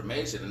of the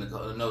information. And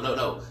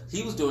no.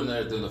 He was doing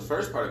that during the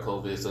first part of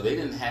COVID, so they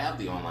didn't have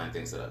the online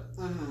thing set up.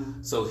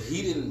 Mm-hmm. So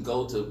he didn't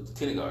go to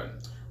kindergarten.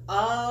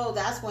 Oh,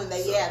 that's when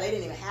they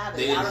didn't even have it.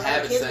 They didn't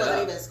have it kids set wasn't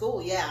up. even in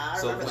school. Yeah, I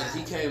remember that. So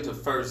when he came to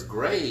first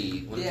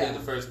grade,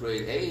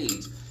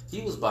 age,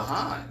 he was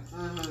behind.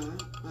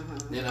 Mm-hmm.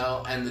 Mm-hmm. You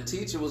know, and the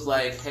teacher was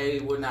like, "Hey,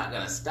 we're not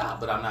gonna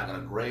stop, but I'm not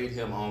gonna grade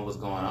him on what's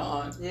going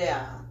on."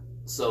 Yeah.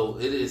 So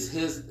it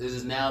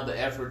is now the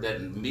effort that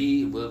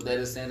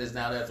is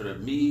now the effort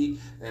of me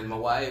and my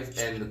wife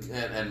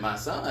and my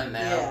son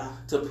now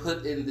to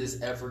put in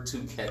this effort to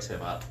catch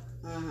him up.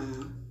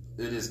 Mm-hmm.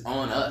 It is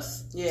on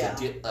us to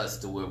get us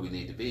to where we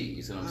need to be.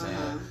 You see what I'm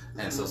saying?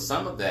 And so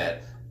some of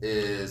that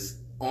is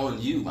on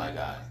you, my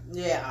guy.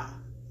 Yeah.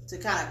 To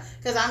kind of,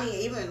 because I mean,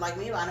 even like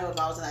me, I know if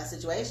I was in that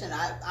situation,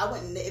 I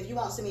wouldn't, if you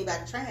won't send me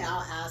back to training,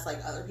 I'll ask like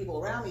other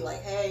people around me,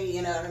 like, hey,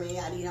 you know what I mean?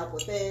 I need help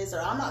with this,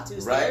 or I'm not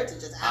too scared to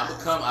just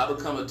ask. I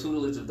become a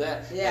tutelage of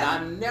that. Yeah.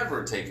 And I'm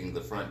never taking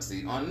the front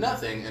seat on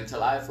nothing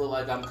until I feel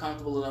like I'm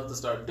comfortable enough to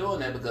start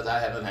doing that because I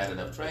haven't had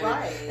enough training.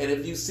 Right. And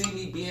if you see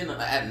me being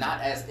not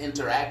as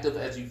interactive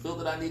as you feel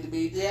that I need to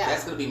be,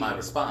 that's going to be my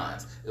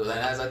response. And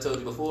as I told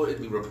you before,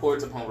 it'd be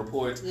reports upon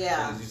reports.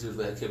 Yeah. And you should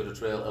keep it a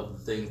trail of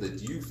the things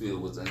that you feel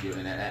was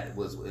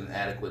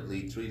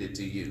inadequately treated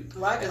to you.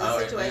 Right,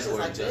 because in situations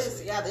like this,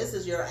 this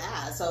is your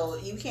ass. So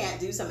you can't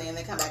do something and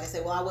then come back and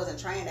say, well, I wasn't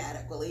trained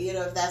adequately. You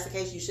know, if that's the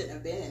case, you shouldn't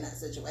have been in that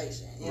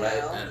situation. You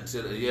know? And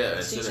should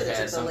have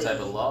had some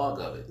type of log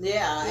of it.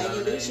 Yeah, and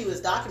you knew she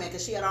was documented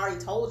because she had already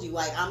told you,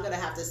 like, I'm going to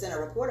have to send a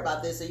report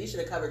about this, so you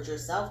should have covered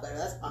yourself better.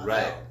 That's fine.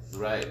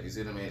 Right. You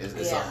see what I mean?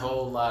 It's a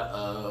whole lot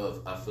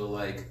of, I feel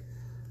like,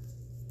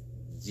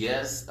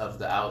 yes, of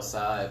the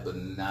outside, but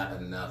not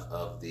enough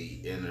of the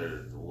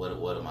inner.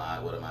 What am I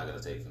going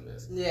to take from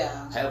this?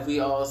 Yeah. Have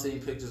we all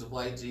seen pictures of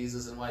white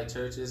Jesus in white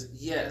churches?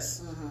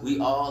 Yes. Mm-hmm. We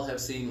all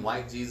have seen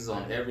white Jesus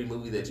on every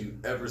movie that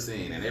you've ever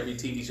seen and every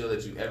TV show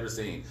that you've ever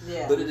seen.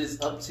 Yeah. But it is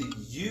up to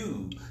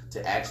you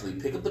to actually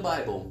pick up the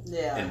Bible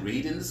and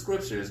read in the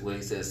scriptures where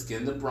he says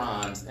skin of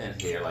bronze and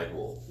hair like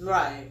wool.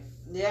 Right.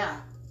 Yeah.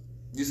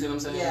 You see what I'm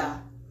saying? Yeah.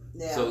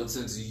 So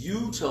since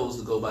you chose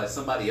to go by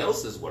somebody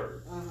else's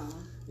word,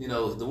 you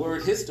know, the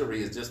word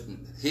history is just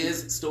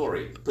his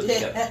story.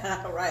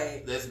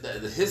 Right.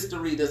 The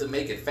history doesn't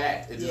make it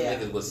fact. It just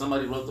makes it what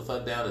somebody wrote the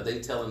fuck down and they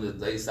telling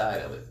their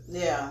side of it.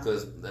 Yeah.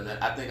 Because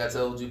I think I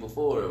told you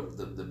before,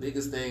 the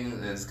biggest thing,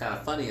 and it's kind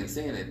of funny in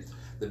seeing it,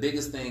 the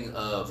biggest thing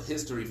of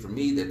history for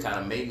me that kind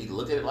of made me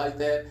look at it like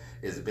that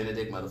is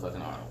Benedict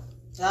motherfucking Arnold.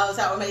 Oh, is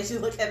that what made you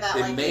look at that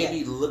like that? It made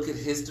me look at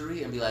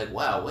history and be like,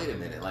 wow, wait a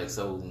minute. Like,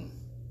 so,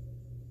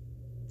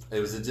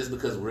 was it just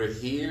because we're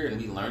here and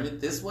we learned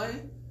it this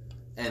way?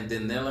 And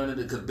then they're learning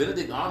it because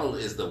Benedict Arnold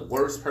is the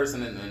worst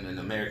person in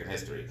American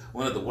history.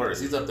 One of the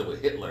worst. He's up there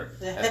with Hitler.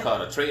 That's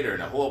called a traitor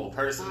and a horrible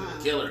person and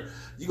a killer.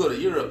 You go to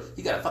Europe,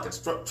 he got a fucking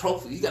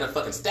trophy. He got a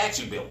fucking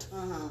statue built,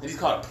 and he's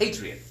called a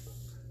patriot.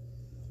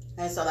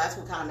 And so that's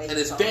what kind of made. And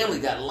his family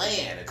got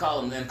land and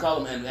call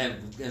him,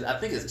 and I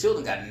think his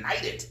children got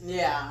knighted.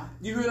 Yeah.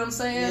 You hear what I'm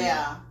saying?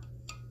 Yeah.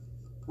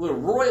 With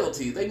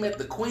royalty, they met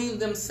the queen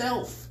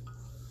themselves.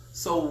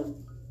 So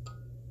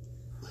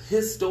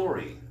his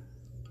story,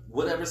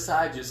 whatever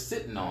side you're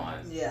sitting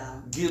on,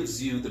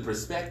 gives you the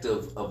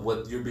perspective of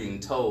what you're being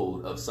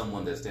told of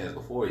someone that stands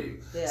before you.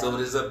 Yeah. So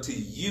it is up to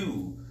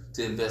you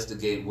to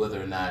investigate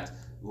whether or not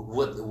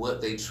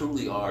what they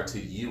truly are to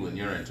you in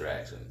your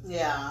interaction.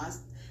 Yeah.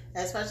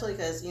 Especially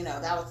because, you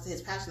know, that was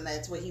his passion.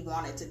 That's what he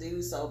wanted to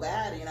do so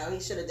bad. You know, he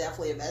should have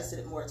definitely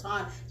invested more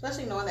time,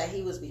 especially knowing that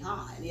he was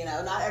behind. You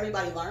know, not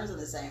everybody learns in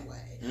the same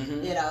way.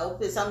 Mm-hmm. You know,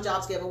 some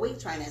jobs give a week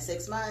training,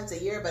 6 months,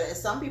 a year, but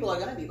some people are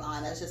going to be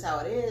behind. That's just how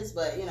it is.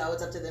 But, you know,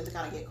 it's up to them to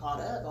kind of get caught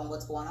up on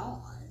what's going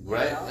on.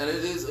 Right, and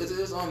it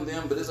is on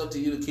them, but it's up to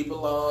you to keep a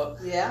log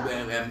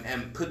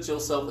and put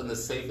yourself in the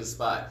safest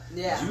spot.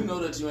 Yeah. You know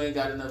that you ain't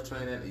got enough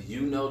training.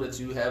 You know that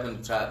you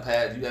haven't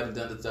you haven't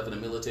done the stuff in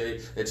the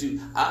military. That you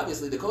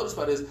obviously the coldest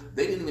part is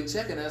they didn't even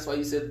check, and that's why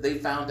you said they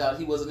found out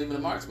he wasn't even a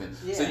marksman.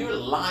 Yeah. So you're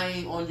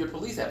lying on your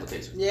police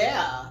application.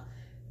 Yeah.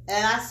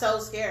 And that's so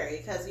scary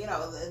because, you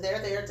know,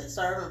 they're there to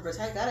serve and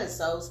protect. That is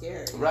so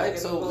scary. Right.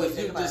 So if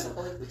you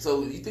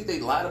so you think they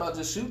lied about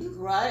just shooting?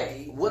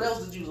 Right. What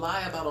else did you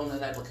lie about on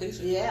that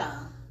application?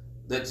 Yeah.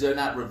 That you're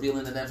not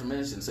revealing that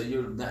information. So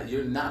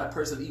you're not a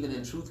person even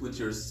in truth with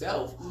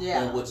yourself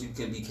on what you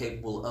can be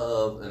capable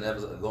of. And that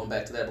was going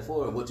back to that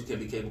before, what you can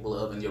be capable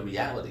of in your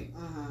reality.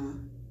 Mm-hmm.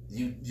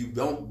 You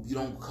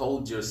don't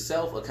hold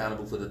yourself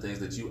accountable for the things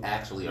that you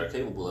actually are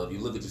capable of. You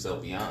look at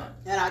yourself beyond.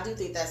 And I do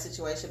think that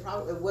situation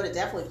probably would have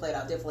definitely played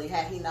out differently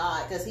had he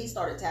not, because he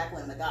started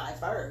tackling the guy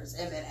first,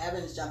 and then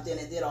Evans jumped in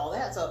and did all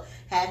that. So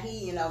had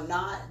he, you know,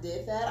 not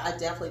did that, I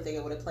definitely think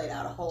it would have played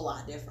out a whole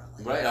lot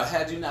differently. Right. Or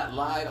had you not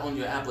lied on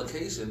your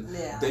application,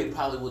 they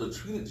probably would have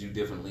treated you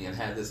differently and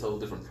had this whole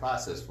different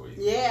process for you.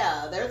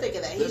 Yeah, they're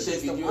thinking that he's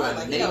just the one,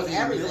 like he knows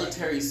everything.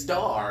 Military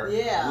star,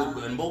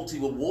 and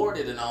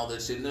multi-awarded and all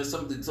that shit. And there's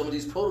something. some of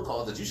these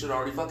protocols that you should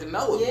already fucking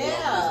know if you're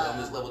on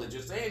this level that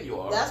you're saying you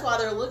are. That's why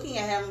they're looking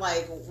at him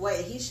like,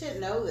 wait, he should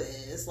know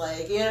this.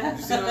 Like, You see what I'm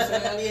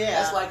saying? Yeah.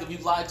 That's like if you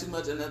lie too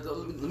much, and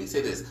let me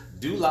say this.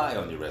 Do lie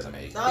on your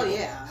resume. Oh,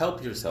 yeah.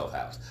 Help yourself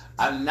out.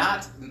 I'm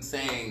not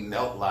saying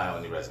don't lie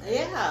on your resume.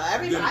 Yeah,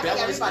 everybody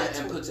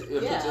and put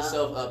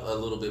yourself up a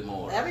little bit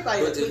more.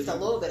 Everybody tweets a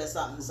little bit of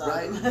something.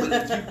 Right, but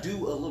if you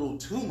do a little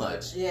too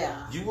much,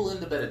 yeah, you will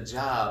end up at a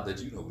job that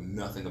you know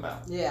nothing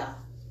about. Yeah.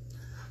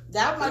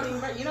 That might be, I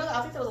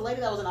think there was a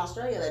lady that was in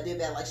Australia that did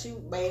that. Like, she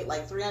made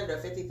like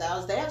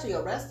 $350,000. They actually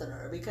arrested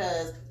her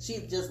because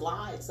she just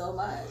lied so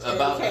much.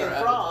 About became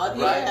her, fraud.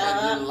 Right?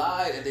 Yeah. And you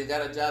lied, and they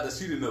got a job that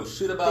she didn't know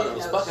shit about. It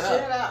was fucking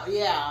up.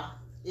 Yeah.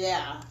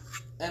 Yeah.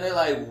 And they're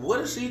like, what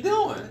is she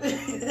doing?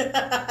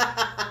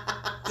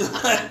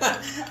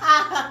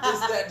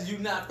 It's that you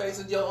not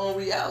facing your own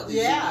reality.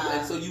 Yeah.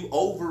 And so you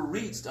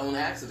overreached on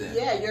accident.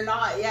 Yeah, you're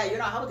not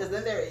helping, because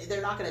then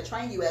they're not going to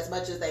train you as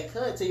much as they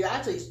could. So you're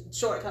actually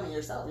shortcoming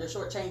yourself. You're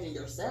shortchanging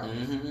yourself.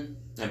 Mm-hmm.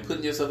 And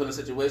putting yourself in a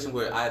situation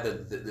where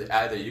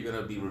either you're going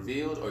to be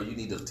revealed or you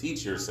need to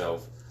teach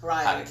yourself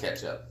how to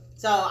catch up.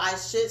 So I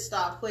should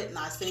stop putting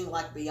I sing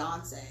like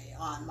Beyonce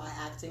on my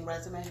acting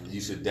resume. You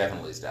should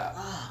definitely stop.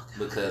 Oh,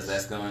 because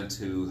that's going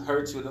to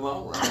hurt you in the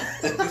long run.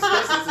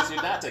 Especially since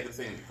you're not taking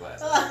singing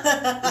classes.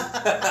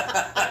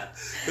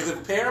 Because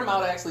if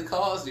Paramount actually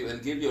calls you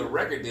and give you a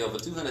record deal for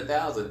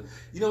 $200,000,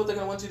 you know what they're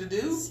going to want you to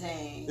do?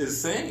 Sing.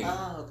 Is sing.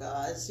 Oh,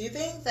 gosh. Do you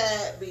think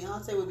that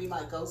Beyonce would be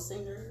my ghost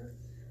singer?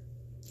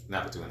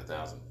 Not for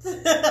 $200,000.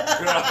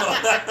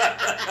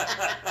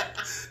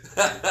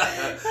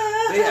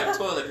 They have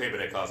toilet paper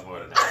that costs more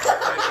than that.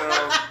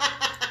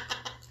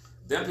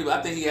 Them people,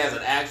 I think he has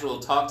an actual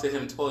talk to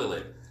him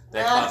toilet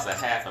that costs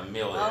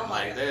 $500,000. Oh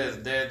like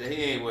he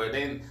ain't worried.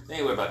 They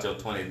ain't worried about your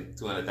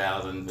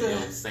 $200,000 for your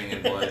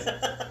singing voice.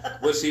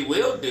 What she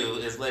will do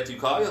is let you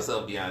call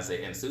yourself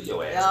Beyonce and sue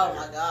your ass. Oh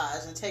my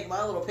gosh, and take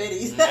my little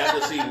pities. That's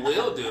what she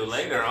will do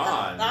later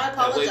on. I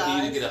apologize. That way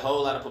for you to get a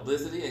whole lot of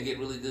publicity and get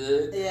really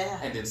good. Yeah.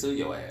 And then sue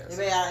your ass.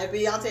 If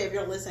Beyonce, if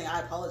you're listening, I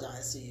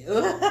apologize to you.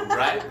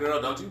 Right, girl?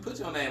 Don't you put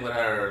your name with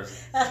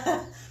hers.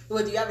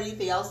 Well, do you have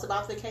anything else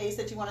about the case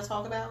that you want to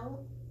talk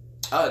about?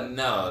 Oh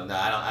no,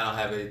 I don't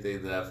have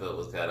anything that I felt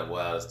was kind of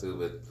wild or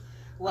stupid.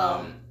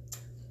 Well,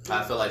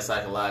 I feel like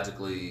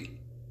psychologically,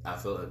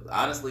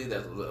 honestly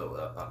that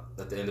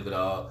at the end of it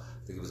all,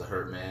 I think he was a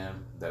hurt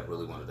man that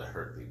really wanted to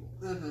hurt people.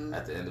 Mm-hmm.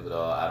 At the end of it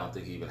all, I don't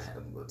think he even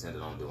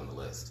intended on doing the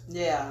list.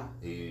 Yeah,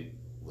 he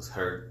was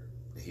hurt.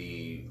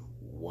 He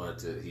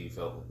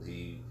felt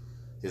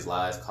his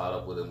lies caught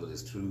up with him with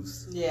his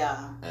truths.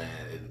 Yeah,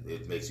 and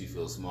it makes you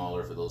feel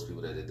smaller for those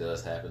people that it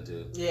does happen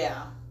to.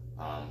 Yeah.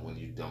 When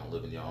you don't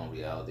live in your own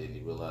reality and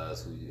you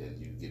realize and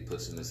you get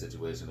pushed in the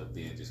situation of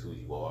being just who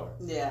you are.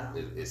 Yeah.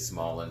 It's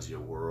small into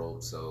your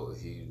world, so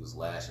he was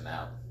lashing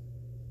out.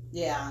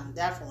 Yeah,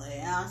 definitely.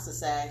 And that's a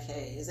sad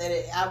case. And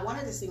I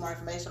wanted to see more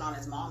information on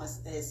his mom and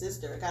his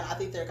sister. I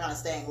think they're kind of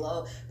staying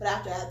low. But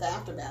after the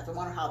aftermath, I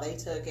wonder how they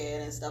took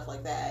it and stuff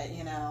like that,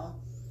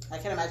 I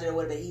can't imagine it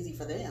would have been easy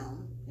for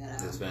them.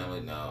 His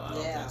family, no, I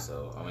don't think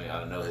so. I mean,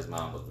 I know his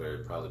mom was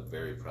probably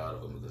very proud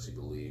of him because she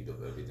believed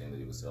of everything that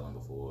he was selling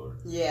before.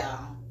 Yeah.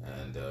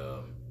 And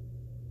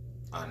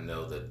I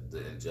know that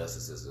the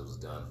injustices that was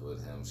done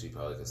with him, she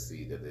probably could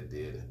see that it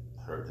did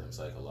hurt him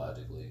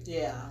psychologically.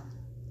 Yeah.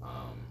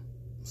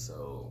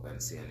 So,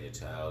 and seeing your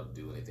child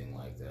do anything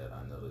like that,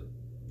 I know that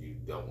you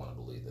don't want to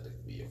believe that it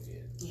could be your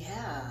kid.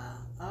 Yeah.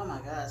 Oh my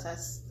gosh,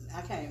 that's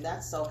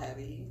so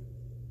heavy.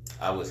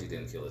 I wish he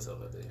didn't kill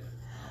himself at the end.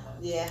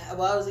 Yeah,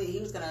 well, he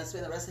was going to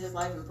spend the rest of his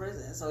life in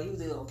prison, so he was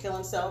either going to kill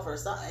himself or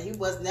something. He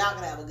was not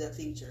going to have a good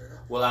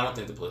future. Well, I don't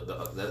think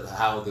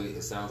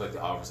it sounds like the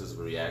officers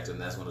were reacting.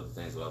 That's one of the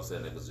things that I've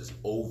said. It was just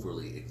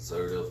overly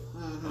exertive,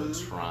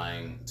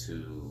 trying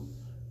to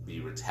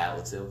be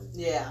retaliative.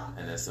 Yeah,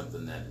 and that's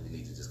something that we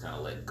need to just kind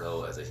of let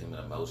go as a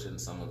human emotion.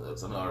 Some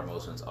of our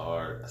emotions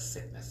are a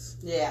sickness.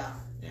 Yeah,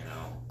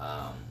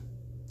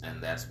 and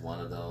that's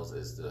one of those,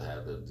 is to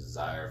have the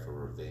desire for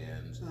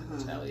revenge and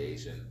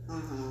retaliation,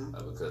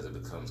 because it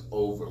becomes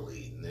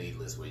overly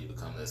needless, where you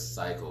become this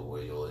cycle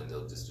where you'll end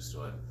up just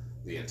destroying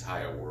the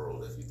entire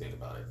world if you think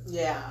about it.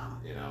 Yeah.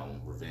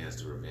 Revenge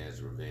to revenge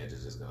to revenge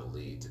is just going to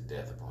lead to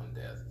death upon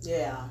death.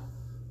 Yeah.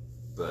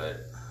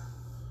 But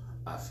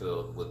I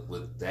feel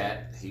with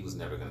that, he was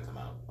never going to come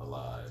out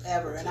alive.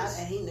 Ever.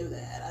 And he knew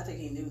that. I think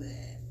he knew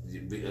that.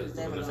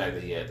 From the fact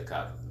that he had the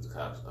cops,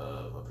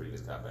 a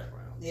previous cop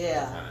background.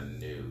 Yeah. So he kind of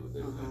knew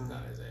they were going to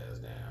gun his ass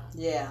down.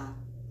 Yeah.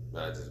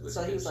 But I just wish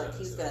he was like,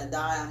 he's going to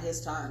die on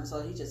his terms,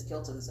 so he just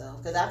killed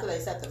himself. Because after they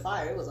set the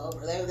fire, it was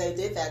over. They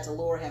did that to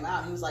lure him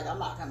out. He was like, I'm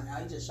not coming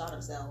out. He just shot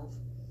himself.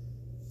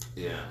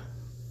 Yeah.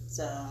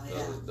 So,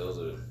 yeah.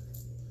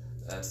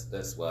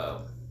 That's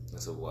wild.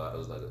 That's a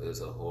wild.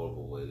 It's a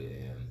horrible way to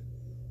end.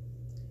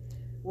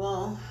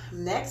 Well,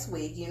 next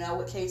week, you know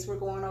what case we're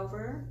going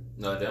over?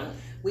 No, I don't.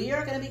 We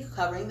are going to be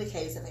covering the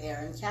case of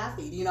Aaron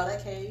Caffey. Do you know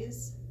that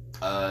case?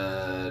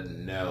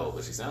 No,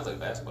 but she sounds like a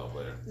basketball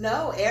player.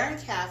 No, Erin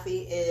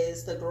Caffey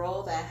is the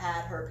girl that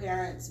had her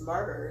parents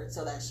murdered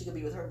so that she could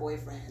be with her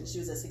boyfriend. She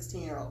was a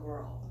 16-year-old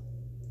girl.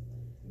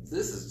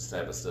 This is the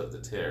type of stuff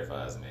that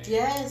terrifies me.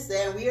 Yes,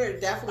 and we are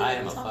definitely I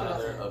am a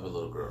father of a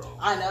little girl.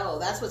 I know.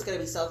 That's what's going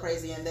to be so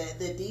crazy. And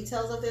the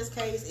details of this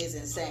case is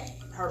insane.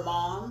 Her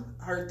mom,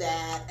 her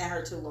dad, and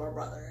her 2 little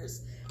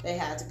brothers, they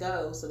had to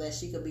go so that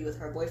she could be with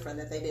her boyfriend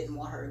that they didn't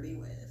want her to be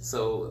with.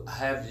 So,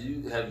 have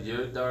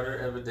your daughter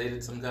ever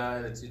dated some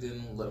guy that you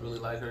didn't really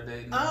like her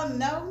dating?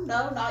 No,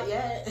 not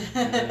yet.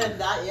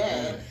 Not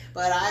yet.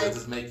 But does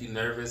this make you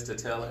nervous to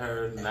tell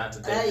her not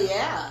to date?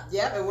 Yeah,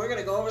 and we're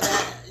gonna go over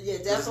that. Yeah,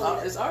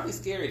 definitely. It's already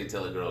scary to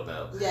tell a girl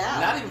no. Yeah.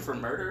 Not even for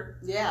murder.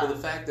 Yeah. But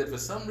the fact that for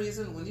some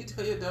reason, when you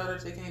tell your daughter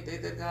she can't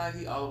date that guy,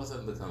 he all of a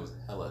sudden becomes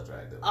hella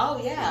attractive. Oh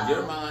yeah. In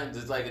your mind,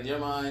 just like in your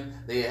mind,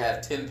 they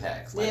have 10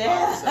 packs. Like yeah.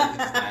 all of a sudden,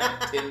 he's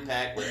got a 10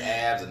 pack with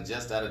abs and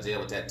just out of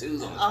jail with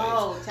tattoos on his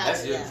face.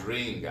 That's your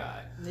dream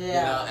guy. Yeah. You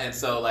know? And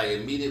so, like,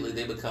 immediately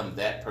they become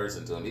that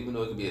person to him, even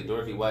though it could be a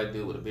dorky white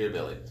dude with a beer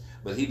belly.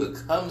 But he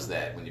becomes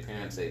that when your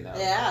parents say no.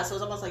 Yeah, so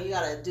it's almost like you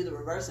gotta do the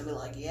reverse and be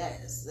like,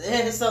 yes,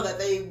 so that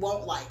they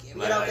won't like him.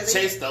 You know, like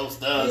chase those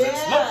thugs and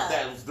smoke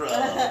those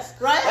drugs.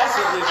 Right? That's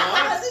what we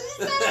want.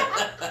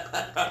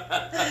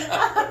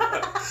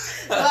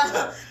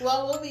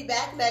 well, we'll be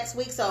back next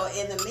week. So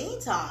in the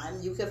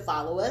meantime, you can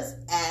follow us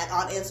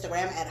on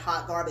Instagram at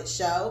Hot Garbage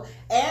Show,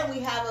 and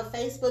we have a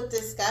Facebook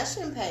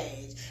discussion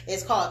page.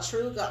 It's called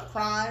True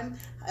Crime.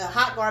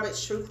 Hot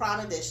Garbage True Crime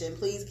Edition.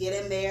 Please get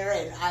in there,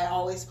 and I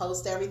always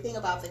post everything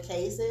about the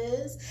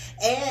cases.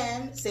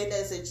 And send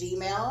us a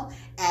Gmail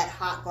at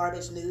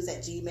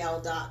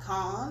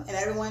hotgarbagenews@gmail.com. And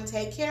everyone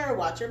take care.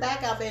 Watch your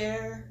back out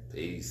there.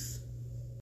 Peace.